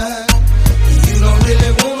 You don't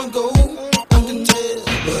really wanna go, I can tell,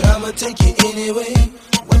 but I'ma take you anyway.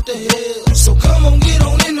 What the hell? So come on, get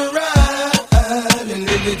on in the ride, and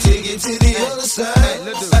let me take you to the other side.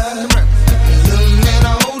 Little man,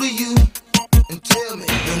 how old are you? And tell me,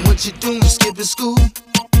 and what you doing skipping school?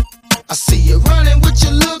 I see you running with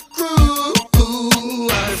your little crew.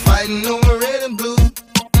 I've been fighting over red and blue.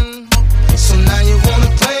 So now you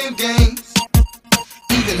wanna claim games.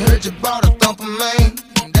 Even heard you bought a thumper, man.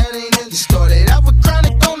 That ain't it. You started out with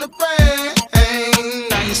chronic on the brain.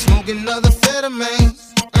 Now you smoking another amphetamine.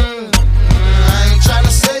 I ain't trying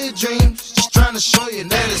to sell your dreams, just trying to show you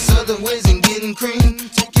that there's other ways in getting cream.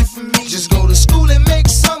 Take it from me, just go to school and make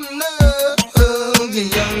something up. Your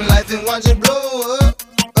young life and watch it blow up.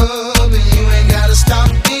 And you ain't gotta stop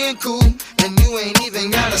being cool, and you ain't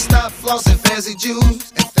even gotta stop flossing fancy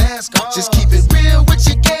jewels and fast cars. Just keep it real with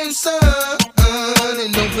your game, son,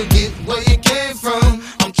 and don't forget where you came from.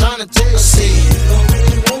 I'm trying to tell you, see, you don't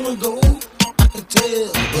really wanna go, I can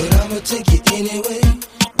tell, but I'ma take you anyway.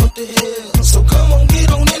 What the hell? So come on, get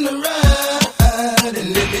on in the ride,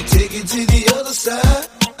 and let me take you to the other side.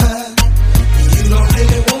 You don't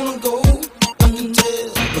really wanna go, I can tell,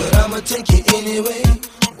 but I'ma take you anyway.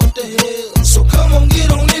 What the hell? So come on,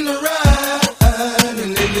 get on in the ride,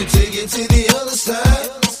 and let me take you to the other side.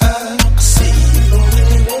 I see you don't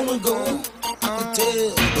really wanna go, I can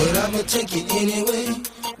tell, but I'ma take you anyway.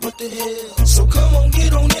 What the hell? So come on,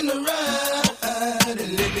 get on in the ride,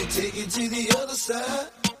 and let me take you to the other side.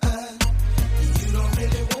 You don't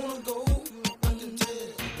really wanna go, I can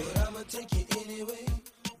tell, but I'ma take you anyway.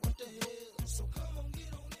 What the hell? So come on,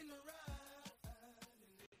 get on in the ride.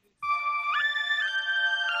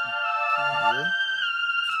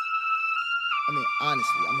 I mean,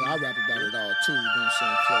 honestly, I rap about it all too, you know what I'm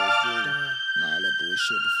saying? Clothes, jewelry, and all that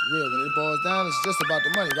bullshit. But for real, when it boils down, it's just about the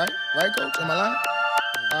money, right? Right, coach? Am I lying?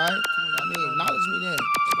 Alright? I mean, acknowledge me then.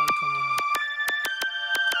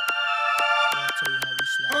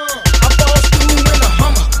 I fall through in a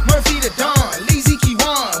Hummer, Murphy the Don, Lazy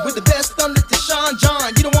Kiwan, with the best thumb to Sean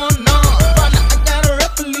John, you don't want none. Right now, I got a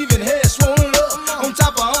rep leaving head swollen up. On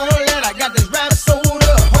top of all that, I got this rap sold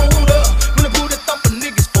up. Hold up, when I put a thump of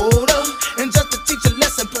niggas pulled up, and just to teach a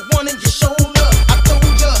lesson, put one in your shoulder. I told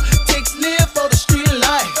ya, takes live for the street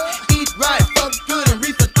life. Eat right, fuck good, and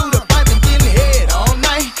reefer through the pipe and getting head all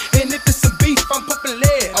night. And if it's some beef, I'm pumping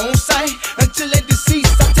lead on sight until they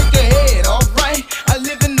deceased. I take your head, alright. I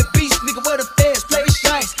live in the beach, nigga, where the feds play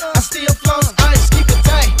dice. I still floss ice, keep it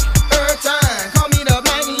tight. Every time, call me the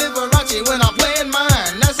Black Liberace when I'm playing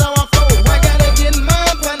mine. That's how I flow. I gotta get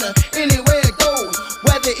mine, partner, anywhere it goes.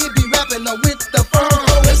 Whether it be rapping or with the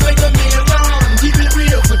phone. Let's make a million round, keep it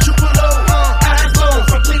real for triple O. Eyes low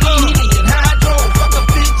from plenty Henny and hydro. Fuck a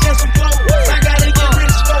bitch and some clothes. I gotta get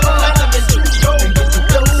rich, go like I'm in too show.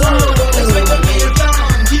 Let's make a million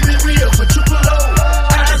round, keep it real for triple O.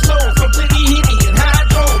 Eyes low from plenty Henny and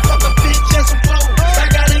hydro. Fuck a bitch and some clothes. I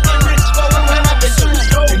gotta get rich, go like I'm in too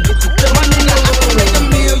show. My nigga, I can make a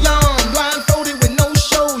million, blindfolded with no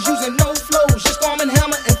shows, using no flows, just Arm and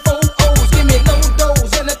Hammer and 4 O's. Give me no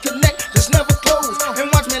doors and a connect that's never closed,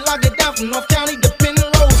 and watch me lock it down from North County to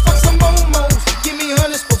Penrose. Fuck some momos, give me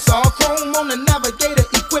 100 spokes, all chrome on the navigator,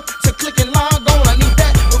 equipped to click and log on. I need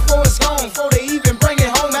that before it's gone, before they even bring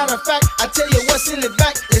it home. Matter of fact, I tell you what's in the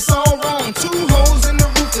back, it's all wrong. 2 holes in the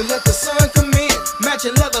roof to let the sun come in,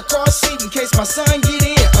 matching leather car seat in case my son get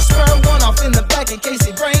in. I spare one off in the back in case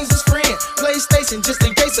he brings his friend. PlayStation just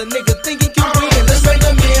in case a nigga think he can win. Let's make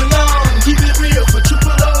a million long, keep it real for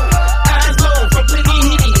triple O. Eyes low from plenty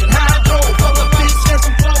Henny and hydro. Fuck a bitch and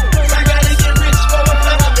some clothes. I gotta get rich, go and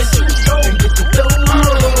flat up and shoot show and get the dough.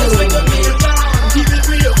 Let's make a million long, keep it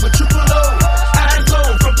real for triple O. Eyes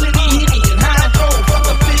low from plenty Henny and hydro. Fuck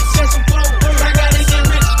a bitch and some clothes.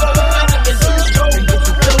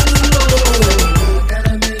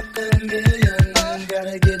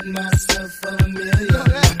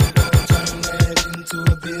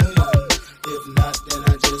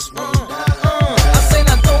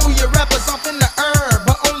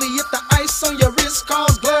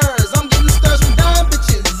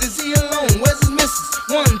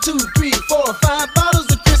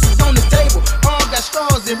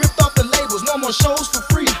 for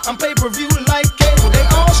free. I'm pay-per-view like cable. They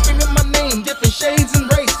all screaming my name, different shades and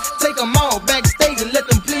race. Take them all backstage and let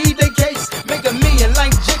them plead their case. Make a million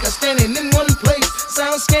like Jigga standing in one place.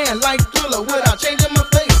 Sound scan like Thriller without changing my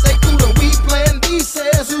face. Say Kuda, we playing B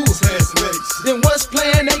says who? Then what's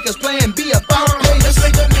playing A? Cause playing B about play. Let's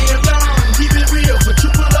make a million round, keep it real for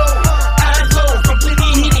triple O. Eyes low from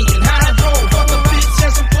plenty Henny and hydro. Fuck a bitch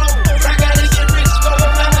and some clothes. I gotta get rich, go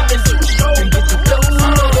around and do show and get the dough.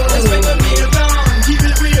 Let's make a million round, keep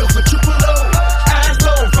it real for triple O. Eyes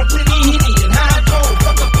low from plenty Henny and hydro.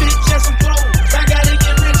 Fuck a bitch and some clothes. I gotta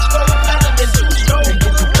get rich, go around and do show and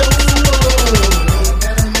get the dough.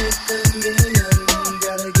 Gotta make a million,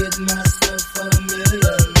 gotta get myself a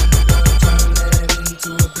million. Turn that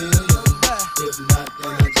into a billion. If not,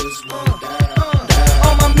 then I just won't die.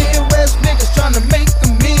 All my Midwest niggas tryna make a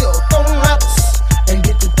meal. Throw them raps and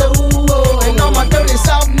get the dough. And all my dirty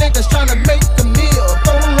South niggas tryna make a meal.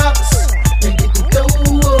 Throw them raps and get the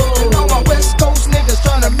dough. And all my West Coast niggas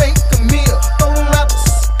tryna make a meal. Throw them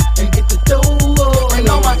raps and get the dough. And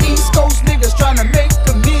all my East Coast niggas tryna make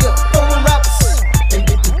a meal. Throw them raps and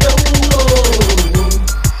get the dough.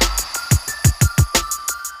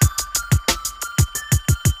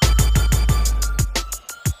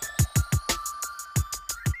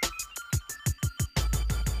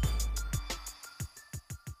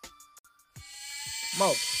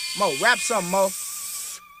 Mo, rap something, Mo.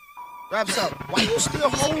 Rap something. Why you still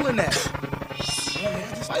holding that?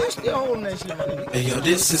 Why you still holding that shit, my nigga? Hey yo,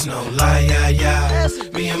 this is no lie, yeah, yeah.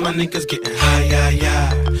 Me and my niggas getting high, yeah,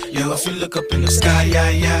 yeah. Yo, if you look up in the sky, yeah,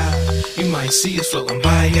 yeah, you might see us floating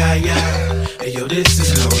by, yeah, yeah. Hey yo, this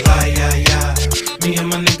is no lie, yeah, yeah. Me and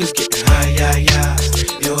my niggas getting high, yeah, yeah.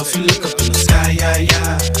 Yo, if you look up in the sky, yeah,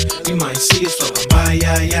 yeah, you might see us floating by,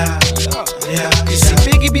 yeah, yeah. Yeah, you see,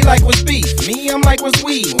 Biggie be like, what's beef? Me, I'm like, what's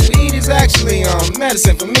weed? Weed is actually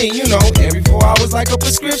medicine for me, you know. Every 4 hours like a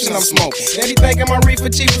prescription I'm smoking. Steady thinking my reefer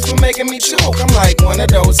cheap is for making me choke. I'm like one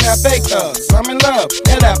of those half-baked thugs. I'm in love.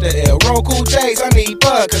 L after L. Roll cool J's. I need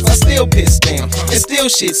bud, cause I still piss them. And still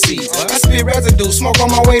shit seeds. I spit residue, smoke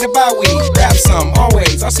on my way to buy weed. Rap some,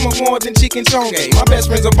 always. I smoke more than chicken chonge. My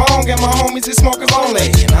best friends are bong and my homies is smokers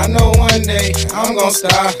only. And I know one day I'm gonna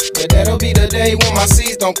stop, but that'll be the day when my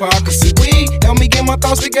seeds don't pop. Cause see, weed help me get my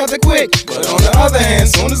thoughts together quick. But on the other hand,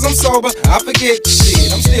 soon as I'm sober, I forget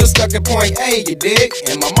shit. I'm still stuck at point A, you dig?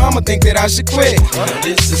 And my mama think that I should quit.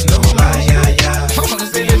 This is no lie, yeah, yeah.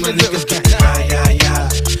 Me and my niggas getting high, yeah, yeah.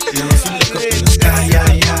 Yo, if you look up in the sky,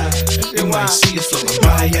 yeah, yeah, you might see us floating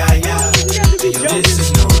by, yeah, yeah. Yo, this is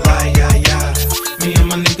no lie, yeah, yeah. Me and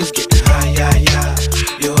my niggas getting high, yeah, yeah.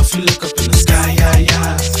 Yo, if you look up in the sky, yeah,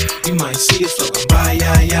 yeah, you might see us floating by,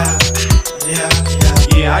 yeah, yeah.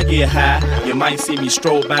 Yeah, I get high. You might see me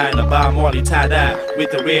stroll by in a Bob Marley tie-dye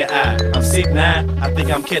with the red eye. I'm sick now. I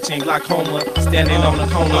think I'm catching glaucoma. Standing on the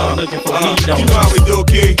corner looking for weed. You know how we do,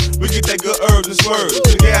 kid. We get that good herbs and swerves.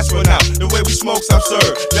 To the gas run out. The way we smoke's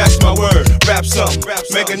absurd. That's my word. Rap something.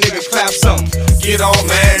 Make a nigga clap something. Get on,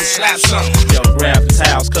 man, and slap something. Yo, grab the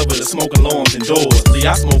towels, cover the smoking alarms indoors. See,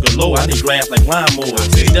 I smoke a low. I need grass like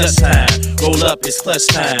lawnmowers. It's dust time. Roll up, it's clutch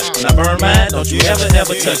time. When I burn mine, don't you ever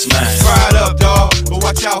touch mine. Fry it up, dawg. But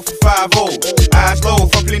watch out for 5-0. Eyes low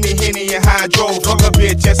from plenty Henny and hydro. Fuck a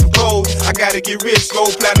bitch and some clothes. I gotta get rich, go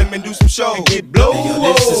platinum and do some shows. And get blow. Hey, yo,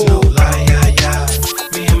 this is no lie, yeah,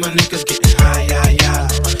 yeah. Me and my niggas getting high, yeah, yeah.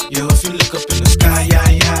 Yo, if you look up in the sky, yeah,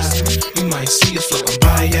 yeah, you might see us floating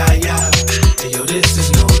by, yeah, yeah. Hey, yo, this is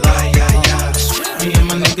no lie, yeah, yeah. Me and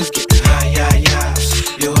my niggas getting high, yeah, yeah.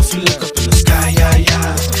 Yo, if you look up in the sky, yeah,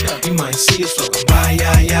 yeah, you might see us floating by,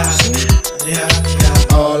 yeah, yeah. Yeah,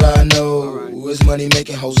 yeah. All I know is money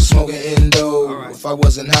making hoes and smoking indo. If I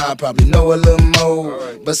wasn't high, I'd probably know a little more.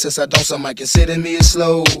 But since I don't, some might consider me a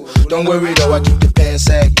slow. Don't worry though, I keep the pants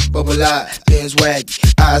saggy, bubble eye, pins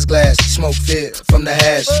waggy, eyes glassy, smoke fit from the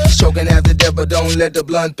hash. Choking after death, but don't let the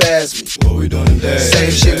blunt pass me. What we doing today?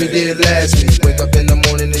 Same shit we did last week. Wake up in the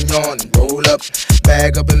morning and yawn and roll up,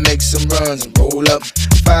 bag up and make some runs and roll up.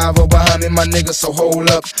 5-0 behind me, my nigga, so hold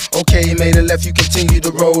up. Okay, you made a left, you continue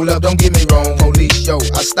to roll up. Don't get me wrong, police, yo,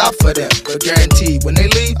 I stop for them, but guaranteed when they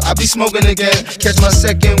leave, I be smoking again. Catch my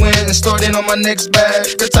second win and start in on my next bag.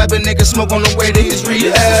 The type of nigga smoke on the way to his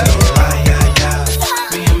rehab. High, yeah, yeah.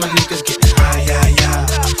 Me and my niggas getting high, yeah, yeah.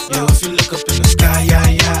 Yo, if you look up in the sky, yeah,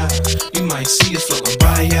 yeah, you might see us floating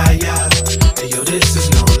by, yeah, yeah. Hey, yo, this is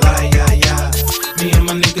no lie, yeah, yeah. Me and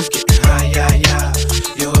my niggas getting high, yeah, yeah.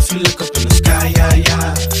 Yo, if you look up in the sky, yeah,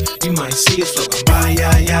 yeah, you might see us floating by,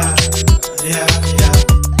 yeah, yeah. Yeah, yeah.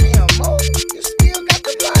 Damn, Mo, you still got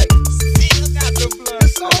the blood. Still got the blood. The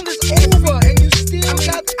song is over and you still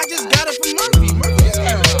got. I just got it from Murphy. Murphy just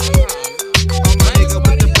got it. Oh, my nigga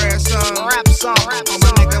with the brass song. Rap song. On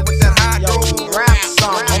my nigga with that high gold. Rap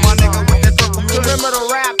song. On my nigga with that purple kush. Remember the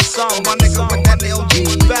rap song. On my nigga with that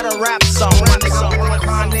LG. Better rap song. On my nigga with that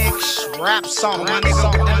chronic. Rap song. On my nigga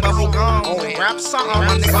with that bubble gum. Rap song. On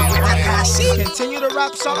my nigga with that high C. Continue to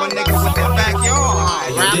rap song. On my nigga with that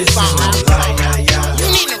backyard. Rap song. You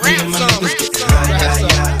need to rap song.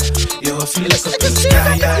 Yo, I feel like up in the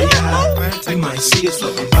sky, yeah. They might see us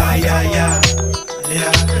looking by, yeah.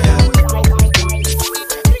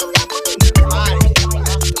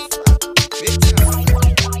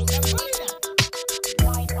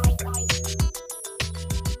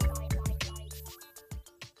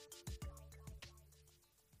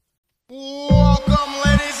 Welcome,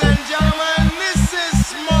 ladies and gentlemen. This is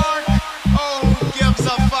Smart. Oh, who gives a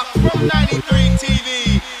fuck from 93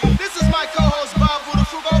 TV. This is my co-host Bob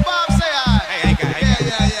Budafugo. Bob, say hi. Hey,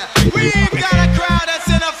 yeah. We've got a crowd that's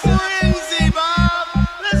in a frenzy, Bob.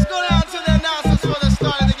 Let's go down to the announcements for the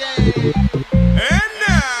start of the game. And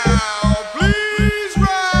now, please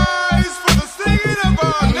rise for the singing of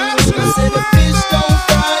our national anthem. The fish don't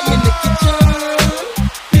fry in the kitchen.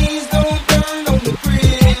 Beans don't burn on the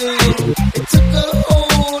grill. It took a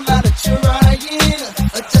whole lot of trying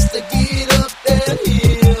just to get up that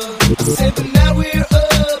hill. I said, but now we're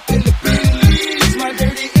up in the big leagues. My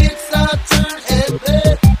dirty hits our turn at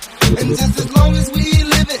that. And just as long as we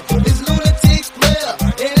live it, it's lunatics player.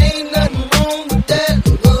 It ain't nothing wrong with that.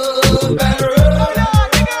 Batter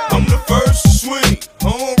up. I'm the first to swing.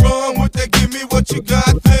 Home run with that give me what you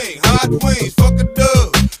got thing. Hot wings, fuck a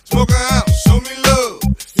dub. Smoke a house, show me love.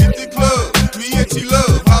 Hit the club, me and she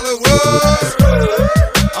love Hollywood.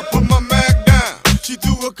 I put my Mac down, she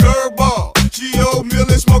threw a curveball. She oatmeal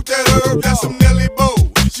and smoked that herb, that's some Nelly bow.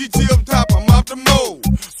 She tip top, I'm off the mold.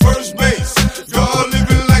 First base, y'all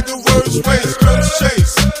living like the worst race. First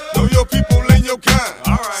chase, know your people and your kind.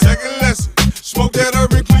 Second lesson, smoke that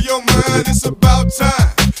herb and clear your mind. It's about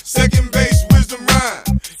time. Second base, wisdom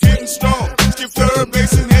rhyme. Hitting strong, skip third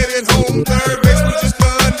base and headed home. Third base was just to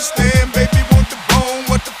understand, baby, want the bone.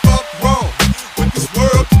 What the fuck wrong with this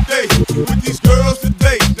world today? With these girls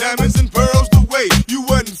today, diamonds and pearls the way. You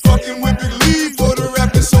wasn't fucking with Big League for the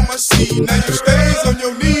rappers on my seed. Now you stays on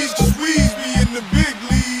your knees, cause we's be in the big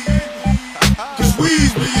league. Cause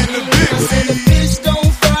we's be in the big The league. fish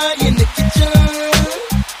don't fry in the kitchen.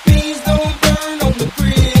 Beans don't burn on the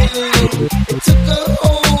grill. It took a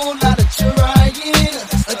whole lot of trying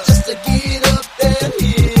just to get up that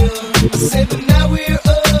hill. I said, but now we're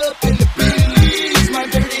up in the big leagues. My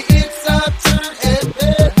dirty hits our turn at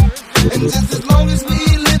that. And just as long as we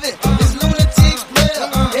live it, it's lunatics player.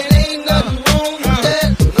 It ain't nothing wrong with that.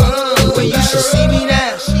 Well, you should see me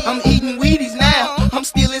now. I'm eating Wheaties now. I'm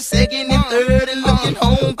still in second and third and looking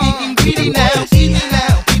home, thinking greedy now. Easy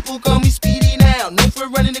now. People call me Speedy now. Known for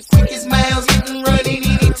running the quickest miles, hitting running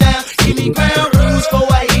anytime. Give me ground rules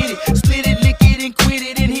before I hit it. Split it, lick it, and quit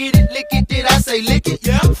it, and hit it, lick it. Did I say lick it?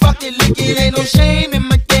 Yeah. Fuck it, lick it. Ain't no shame in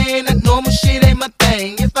my game. That normal shit ain't my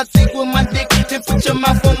thing. If I think with my dick, then put your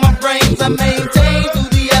mouth on my brains. I maintain through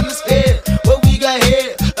the atmosphere. What we got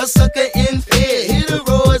here? A sucker in fear. Hear the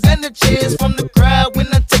roars and the cheers from the crowd when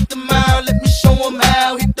I take the mile. Let me show 'em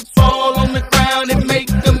how. Hit the ball on the ground and make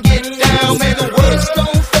them get down. Man, the words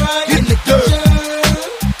Don't fry in the kitchen.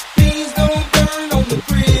 Beans don't burn on the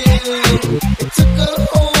grill. It took a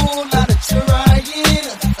whole lot of trying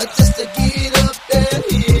just to get up that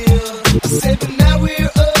hill. I said, but now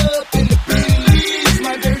we're up in the big leagues.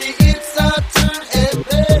 My dirty hits our turn at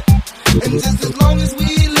that. And just as long as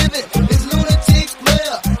we live it, it's lunatics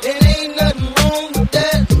player. It ain't nothing wrong with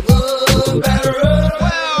that. Batter up.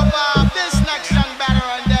 Well, Bob, this next young batter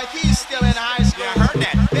on deck, he's still in high school. Yeah, I heard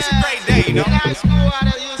that. It's a great day, you know. In high school out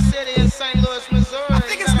of your city in St. Louis, Missouri. I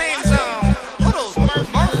think his name's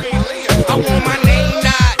Murphy. I want my name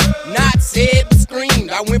not said but screamed.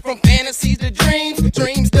 I went from fantasies to dreams,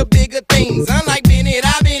 dreams to bigger things. Unlike Bennett,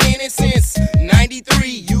 I've been in it since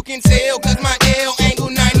 93. You can tell cause my L angle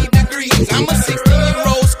 90 degrees. I'm a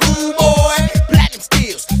 16-year-old schoolboy, platinum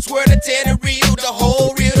skills. Swear to tell the real, the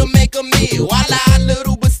whole real to make a meal. I lie a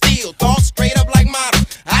little but still, thought straight up like model.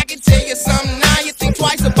 I can tell you something now, you think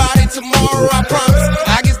twice about it tomorrow, I promise.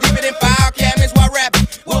 I can dip it in file cabinets while rapping.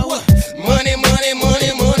 What? Money, money,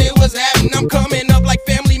 money, money, what's happening? I'm coming up like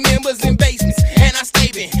family members in basements. And I stay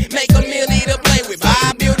in, make a million to play with. Buy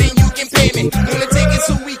a building, you can pay me. Gonna take it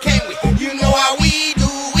who we came with. You know how we do,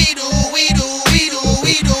 we do, we do, we do,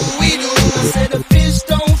 we do, we do. I said the fish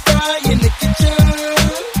don't fry in the kitchen.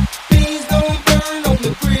 Beans don't burn on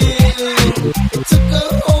the grill. It took a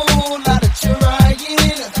whole lot of trying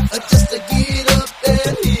just to get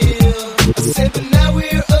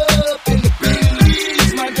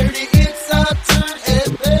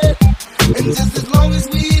long as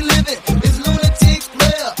we living, it's lunatics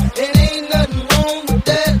player. It ain't nothing wrong with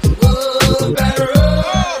that. Batter up.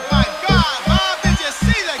 Oh my God, Bob, did you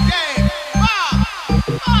see the game?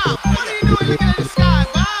 Bob, what are you doing looking at the sky,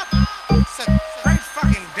 Bob? It's a great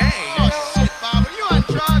fucking day. Oh shit, Bob, are you on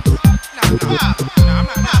drugs? No, Bob, I'm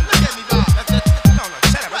not. Bob, look at me, Bob. No,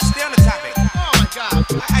 shut up. Let's stay on the topic. Oh my God,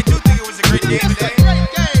 I do think it was a great game it's a today. great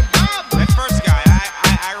game, Bob. That first guy,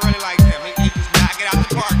 I really liked him. He was knocking out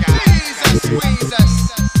the park, guy.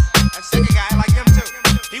 Jesus. That second guy, I like him too.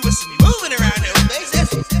 He was moving around those bases.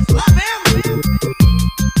 Love him.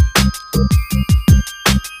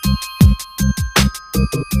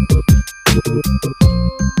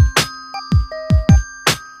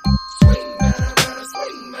 Swing, batter, batter,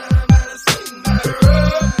 swing, batter, batter, swing, batter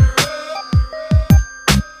up.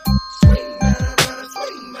 Swing, batter, batter,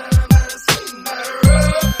 swing, batter, batter, swing, batter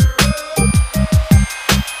up.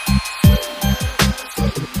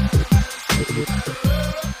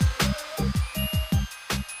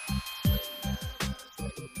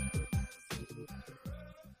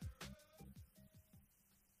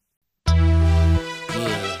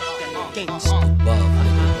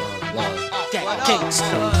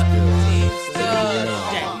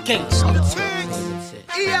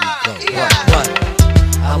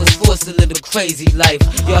 I was forced to live a crazy life.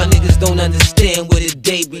 Y'all niggas don't understand what a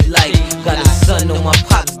day be like. Got a son on my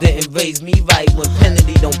pops, didn't raise me right. When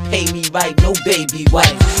penalty don't pay me right, no baby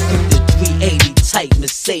wife. With the 380 tight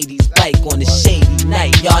Mercedes bike on a shady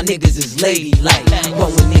night. Y'all niggas is ladylike.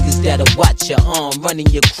 Grown niggas that'll watch your arm, running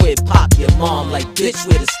your crib, pop your mom like bitch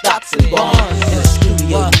where the stocks and bonds. In the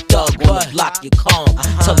studio, you thug on the block, you calm.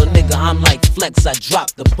 Tell a nigga I'm like Flex, I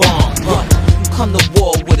drop the bomb. You come to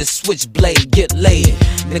war with a switchblade, get laid.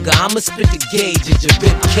 Nigga, I'ma spit the gauge at your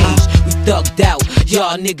rib cage. We thugged out,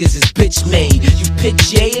 y'all niggas is bitch made. You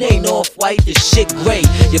pitch, yeah, it ain't off-white, the shit gray.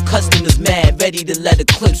 Your customers mad, ready to let a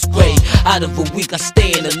clip spray. Out of a week, I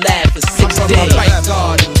stay in the lab for 6 I'm days. on my right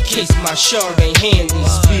guard in case my shirt ain't handy.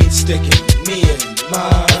 Speed sticking, me and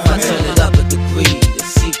my If I turn it up a degree, the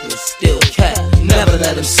secret's still kept. Never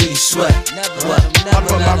let them see you sweat. What? I'm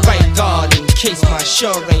on my right guard in case my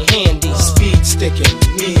shirt ain't handy. speed sticking,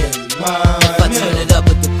 me and my If I turn it up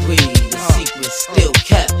a degree, the secret's still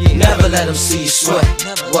kept. Never let them see you sweat.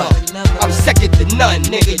 What? I'm second to none,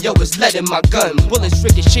 nigga, yo, it's letting my gun. Bullets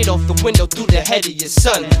ricochet off the window through the head of your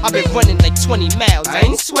son. I've been running like 20 miles, I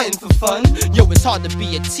ain't sweating for fun. Yo, it's hard to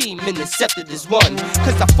be a team, intercepted is one.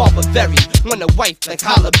 Cause I father very, want a wife like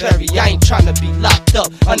Hollyberry. I ain't tryna be locked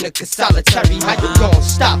up under solitary. How you gon'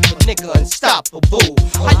 stop a nigga unstoppable?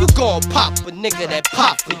 How you gon' pop a nigga that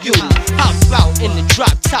pop for you? Hop out in the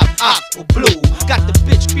drop top, aqua blue. Got the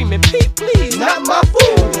bitch screaming, Pete, please, not my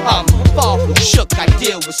boo. I'm far from shook, I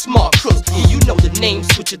deal with smart crooks. Yeah, you know the name,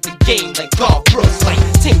 switch of the game like Garth Brooks. Like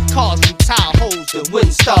 10 cars from Tahoes to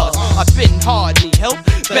wind stars. I've been hard, need help?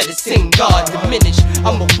 Better sing God diminish.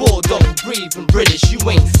 I'm a bulldog, breathing British. You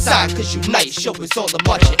ain't side cause you nice, show it's all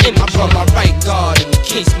about your image. I'm on my right guard in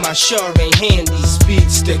case my shirt ain't handy. speed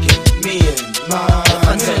sticking, me and my If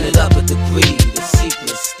I turn it up a degree, the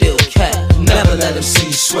secret's still kept. Never let them see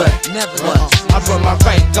you sweat. Never. What? I run my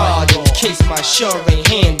right guard in case my shirt ain't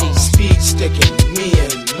handy. speed sticking, me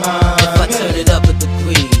and If I my turn it up a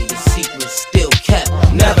degree, the secret's still kept.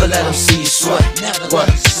 Never let them see you sweat. What?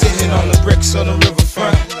 Sitting on the bricks on the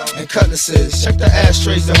riverfront and cutlasses. Check the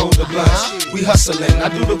ashtrays to hold the blunts. We hustling. I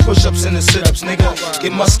do the push-ups and the sit-ups, nigga.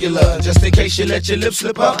 Get muscular, just in case you let your lips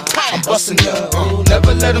slip up. I'm busting ya.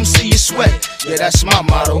 Never let them see you sweat. Yeah, that's my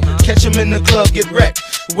motto. Catch him in the club, get wrecked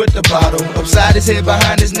with the bottle. Upside his head,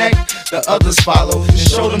 behind his neck, the others follow. And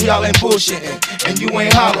show them y'all ain't bullshitting, and you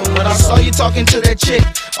ain't hollow. But I saw you talking to that chick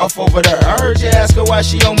off over there. I heard you ask her why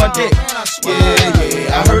she on my dick.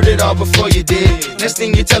 Yeah, I heard it all before you did. Next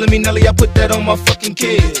thing you're telling me, Nelly, I put that on my fucking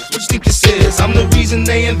kids. What you think this is? I'm the reason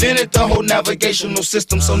they invented the whole navigational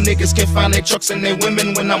system, so niggas can find their trucks and their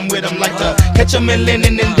women when I'm with them. Like to catch them in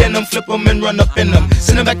linen and denim, flip them and run up in them.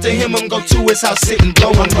 Send them back to him, I'm go to his house, sit and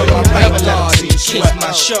blow him. But I'm Right guard in case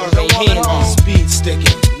my shirt ain't handy. speed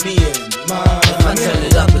sticking, me and my If I turn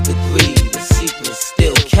it up a degree, the secret's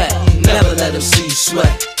still kept. Never let them see you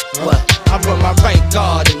sweat. What? I run my right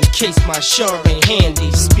guard in case my shirt ain't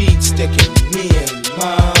handy. speed sticking, me and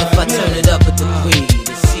my If I turn it up a degree,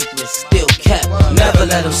 the secret's still kept. Never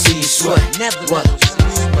let them see you sweat. What?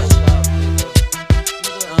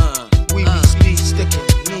 we be speed sticking,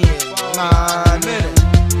 me and my minute.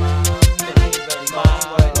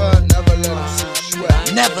 Never let them see you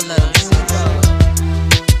sweat. Never let them see you sweat.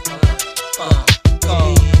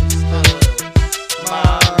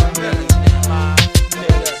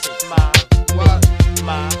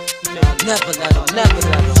 Never let them, never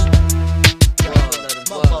let them.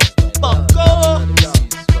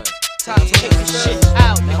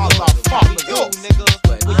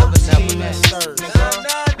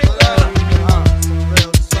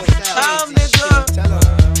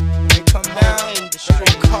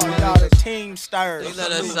 mainstream stars. They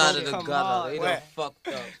let us out of the gutter. They done Where? fucked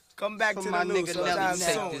up. Come back For to my the loose nigga Nelly, sometime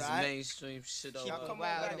take soon, this right? mainstream shit over. Y'all come on,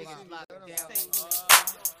 niggas.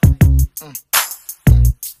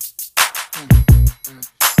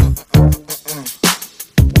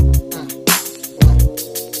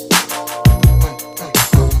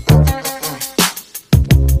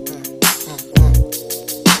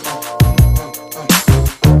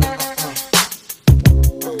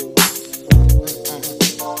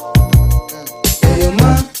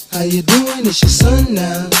 How you doing? It's your son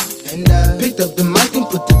now. And I picked up the mic and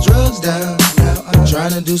put the drugs down. Now I'm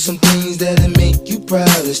trying to do some things that'll make you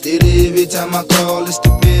proud. Instead of every time I call, it's to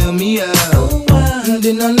bail me out. And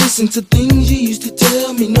then I listen to things you used to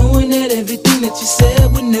tell me, knowing that everything that you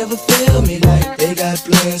said would never fail me. Like they got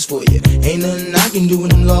plans for you. Ain't nothing I can do when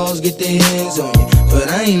them laws get their hands on you. But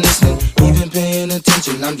I ain't listening, even paying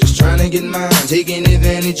attention. I'm just trying to get mine, taking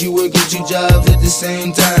advantage. You working 2 jobs at the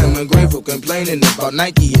same time. Ungrateful, complaining about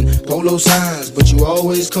Nike and polo signs, but you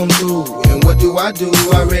always come through. And what do? I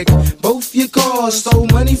wreck both your cars, stole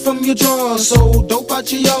money from your drawers, sold dope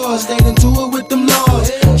out your yard, stayed into it with them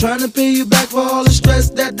laws. Trying to pay you back for all the stress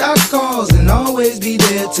that I caused, and always be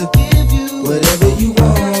there to give you whatever you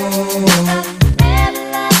want.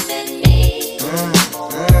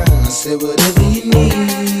 I said whatever you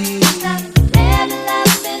need.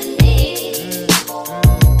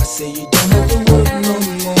 I say you don't have to work no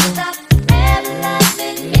more.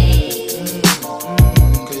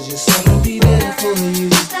 Cause your son will be there for you.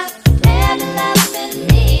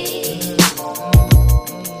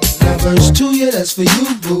 Now verse 2, yeah, that's for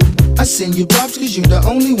you, boo. I send you props cause you the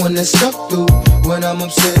only one that stuck through. When I'm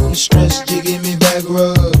upset and stressed, you give me back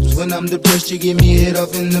rubs. When I'm depressed, you give me head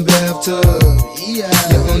off in the bathtub. Yeah,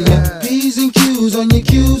 you're on your P's and Q's, on your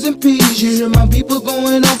Q's and P's. You hear my people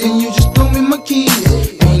going off and you just throw me my keys.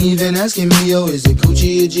 Ain't even asking me, yo, is it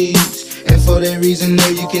Gucci or G's? And for that reason, no,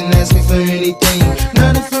 you can ask me for anything.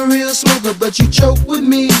 Not a for real smoker, but you choke with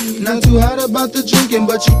me. Not too hot about the drinking,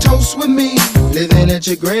 but you toast with me. Living at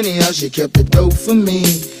your granny house, you kept the dope for me.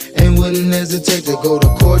 And wouldn't hesitate to go to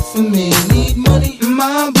court for me. Need money?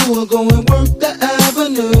 My boo will go and work the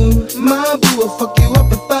avenue. My boo will fuck you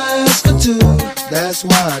up if I ask her to. That's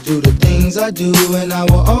why I do the things I do, and I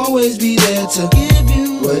will always be there to give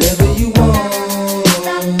you whatever you want.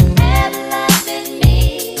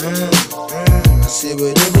 I said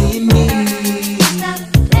whatever you need.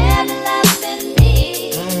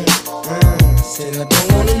 I said I don't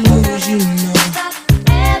wanna lose you, no.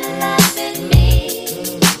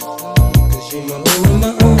 Cause you're my boo and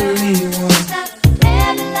my only one.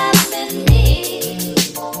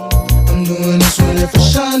 I'm doing this one here for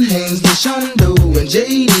Sean Haynes, Deshondo, and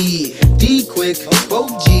JD, D-Quick,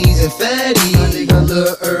 both G's and Fatty, my nigga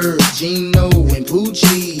Lil Herb, Gino, and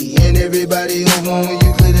Poochie, and everybody who want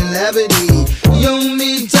Euclid and Lavity. Young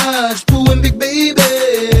me, Taj, Pooh and Big Baby,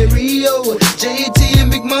 Rio, JT and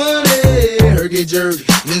Big Money, Herky Jerk,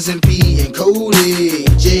 Vincent P and Cody,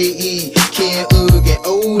 J.E., Ken Ugg and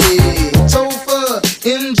Odie, Topher,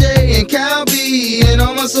 MJ and Cal B, and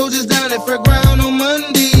all my soldiers down at Fred Ground on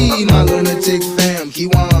Monday. My lunatic fam,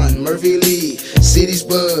 Kiwan, Murphy Lee, City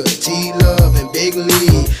Spud, T-Love and Big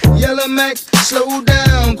Lee, Yellow Mac, Slow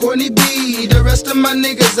Down, Courtney B, the rest of my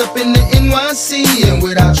niggas up in the NYC. And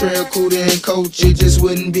without Trail Cooter and Coach, it just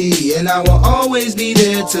wouldn't be. And I will always be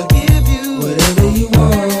there to give you whatever you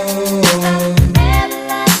want.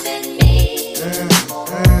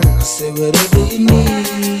 I say whatever you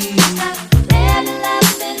need.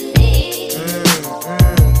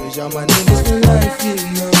 Cause y'all my niggas for life, you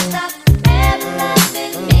know.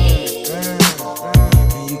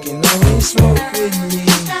 And you can always smoke with me.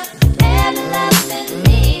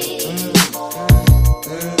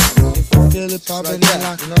 If you feel it poppin' and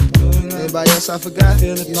lock it. Anybody else I forgot?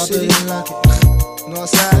 Feel it poppin' and lock it.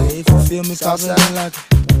 Northside, if you feel me poppin' and lock it.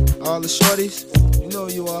 All the shorties, you know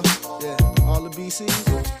who you are. Yeah, all the BCs,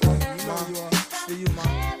 you know who you are. It's for you, mom.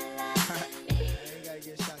 Ain't gotta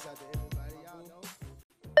get shots out to everybody, y'all know.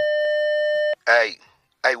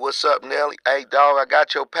 Hey, what's up, Nelly? Hey, dog, I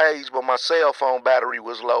got your page, but my cell phone battery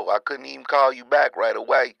was low. I couldn't even call you back right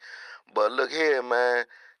away. But look here, man.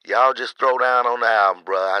 Y'all just throw down on the album,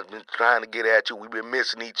 bro. I've been trying to get at you. We've been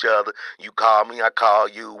missing each other. You call me, I call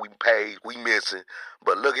you. We paid, we missing.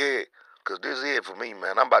 But look here, cause this is it for me,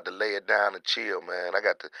 man. I'm about to lay it down and chill, man. I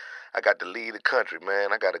got to leave the country,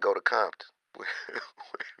 man. I got to go to Compton.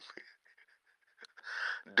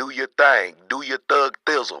 Do your thing. Do your thug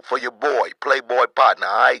thizzle for your boy, Playboy partner.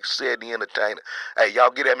 All right, said the entertainer. Hey, y'all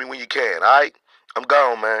get at me when you can. All right, I'm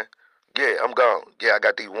gone, man. Yeah, I'm gone. Yeah, I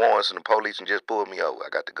got these warrants and the police and just pulled me over. I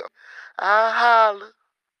got to go. I holla.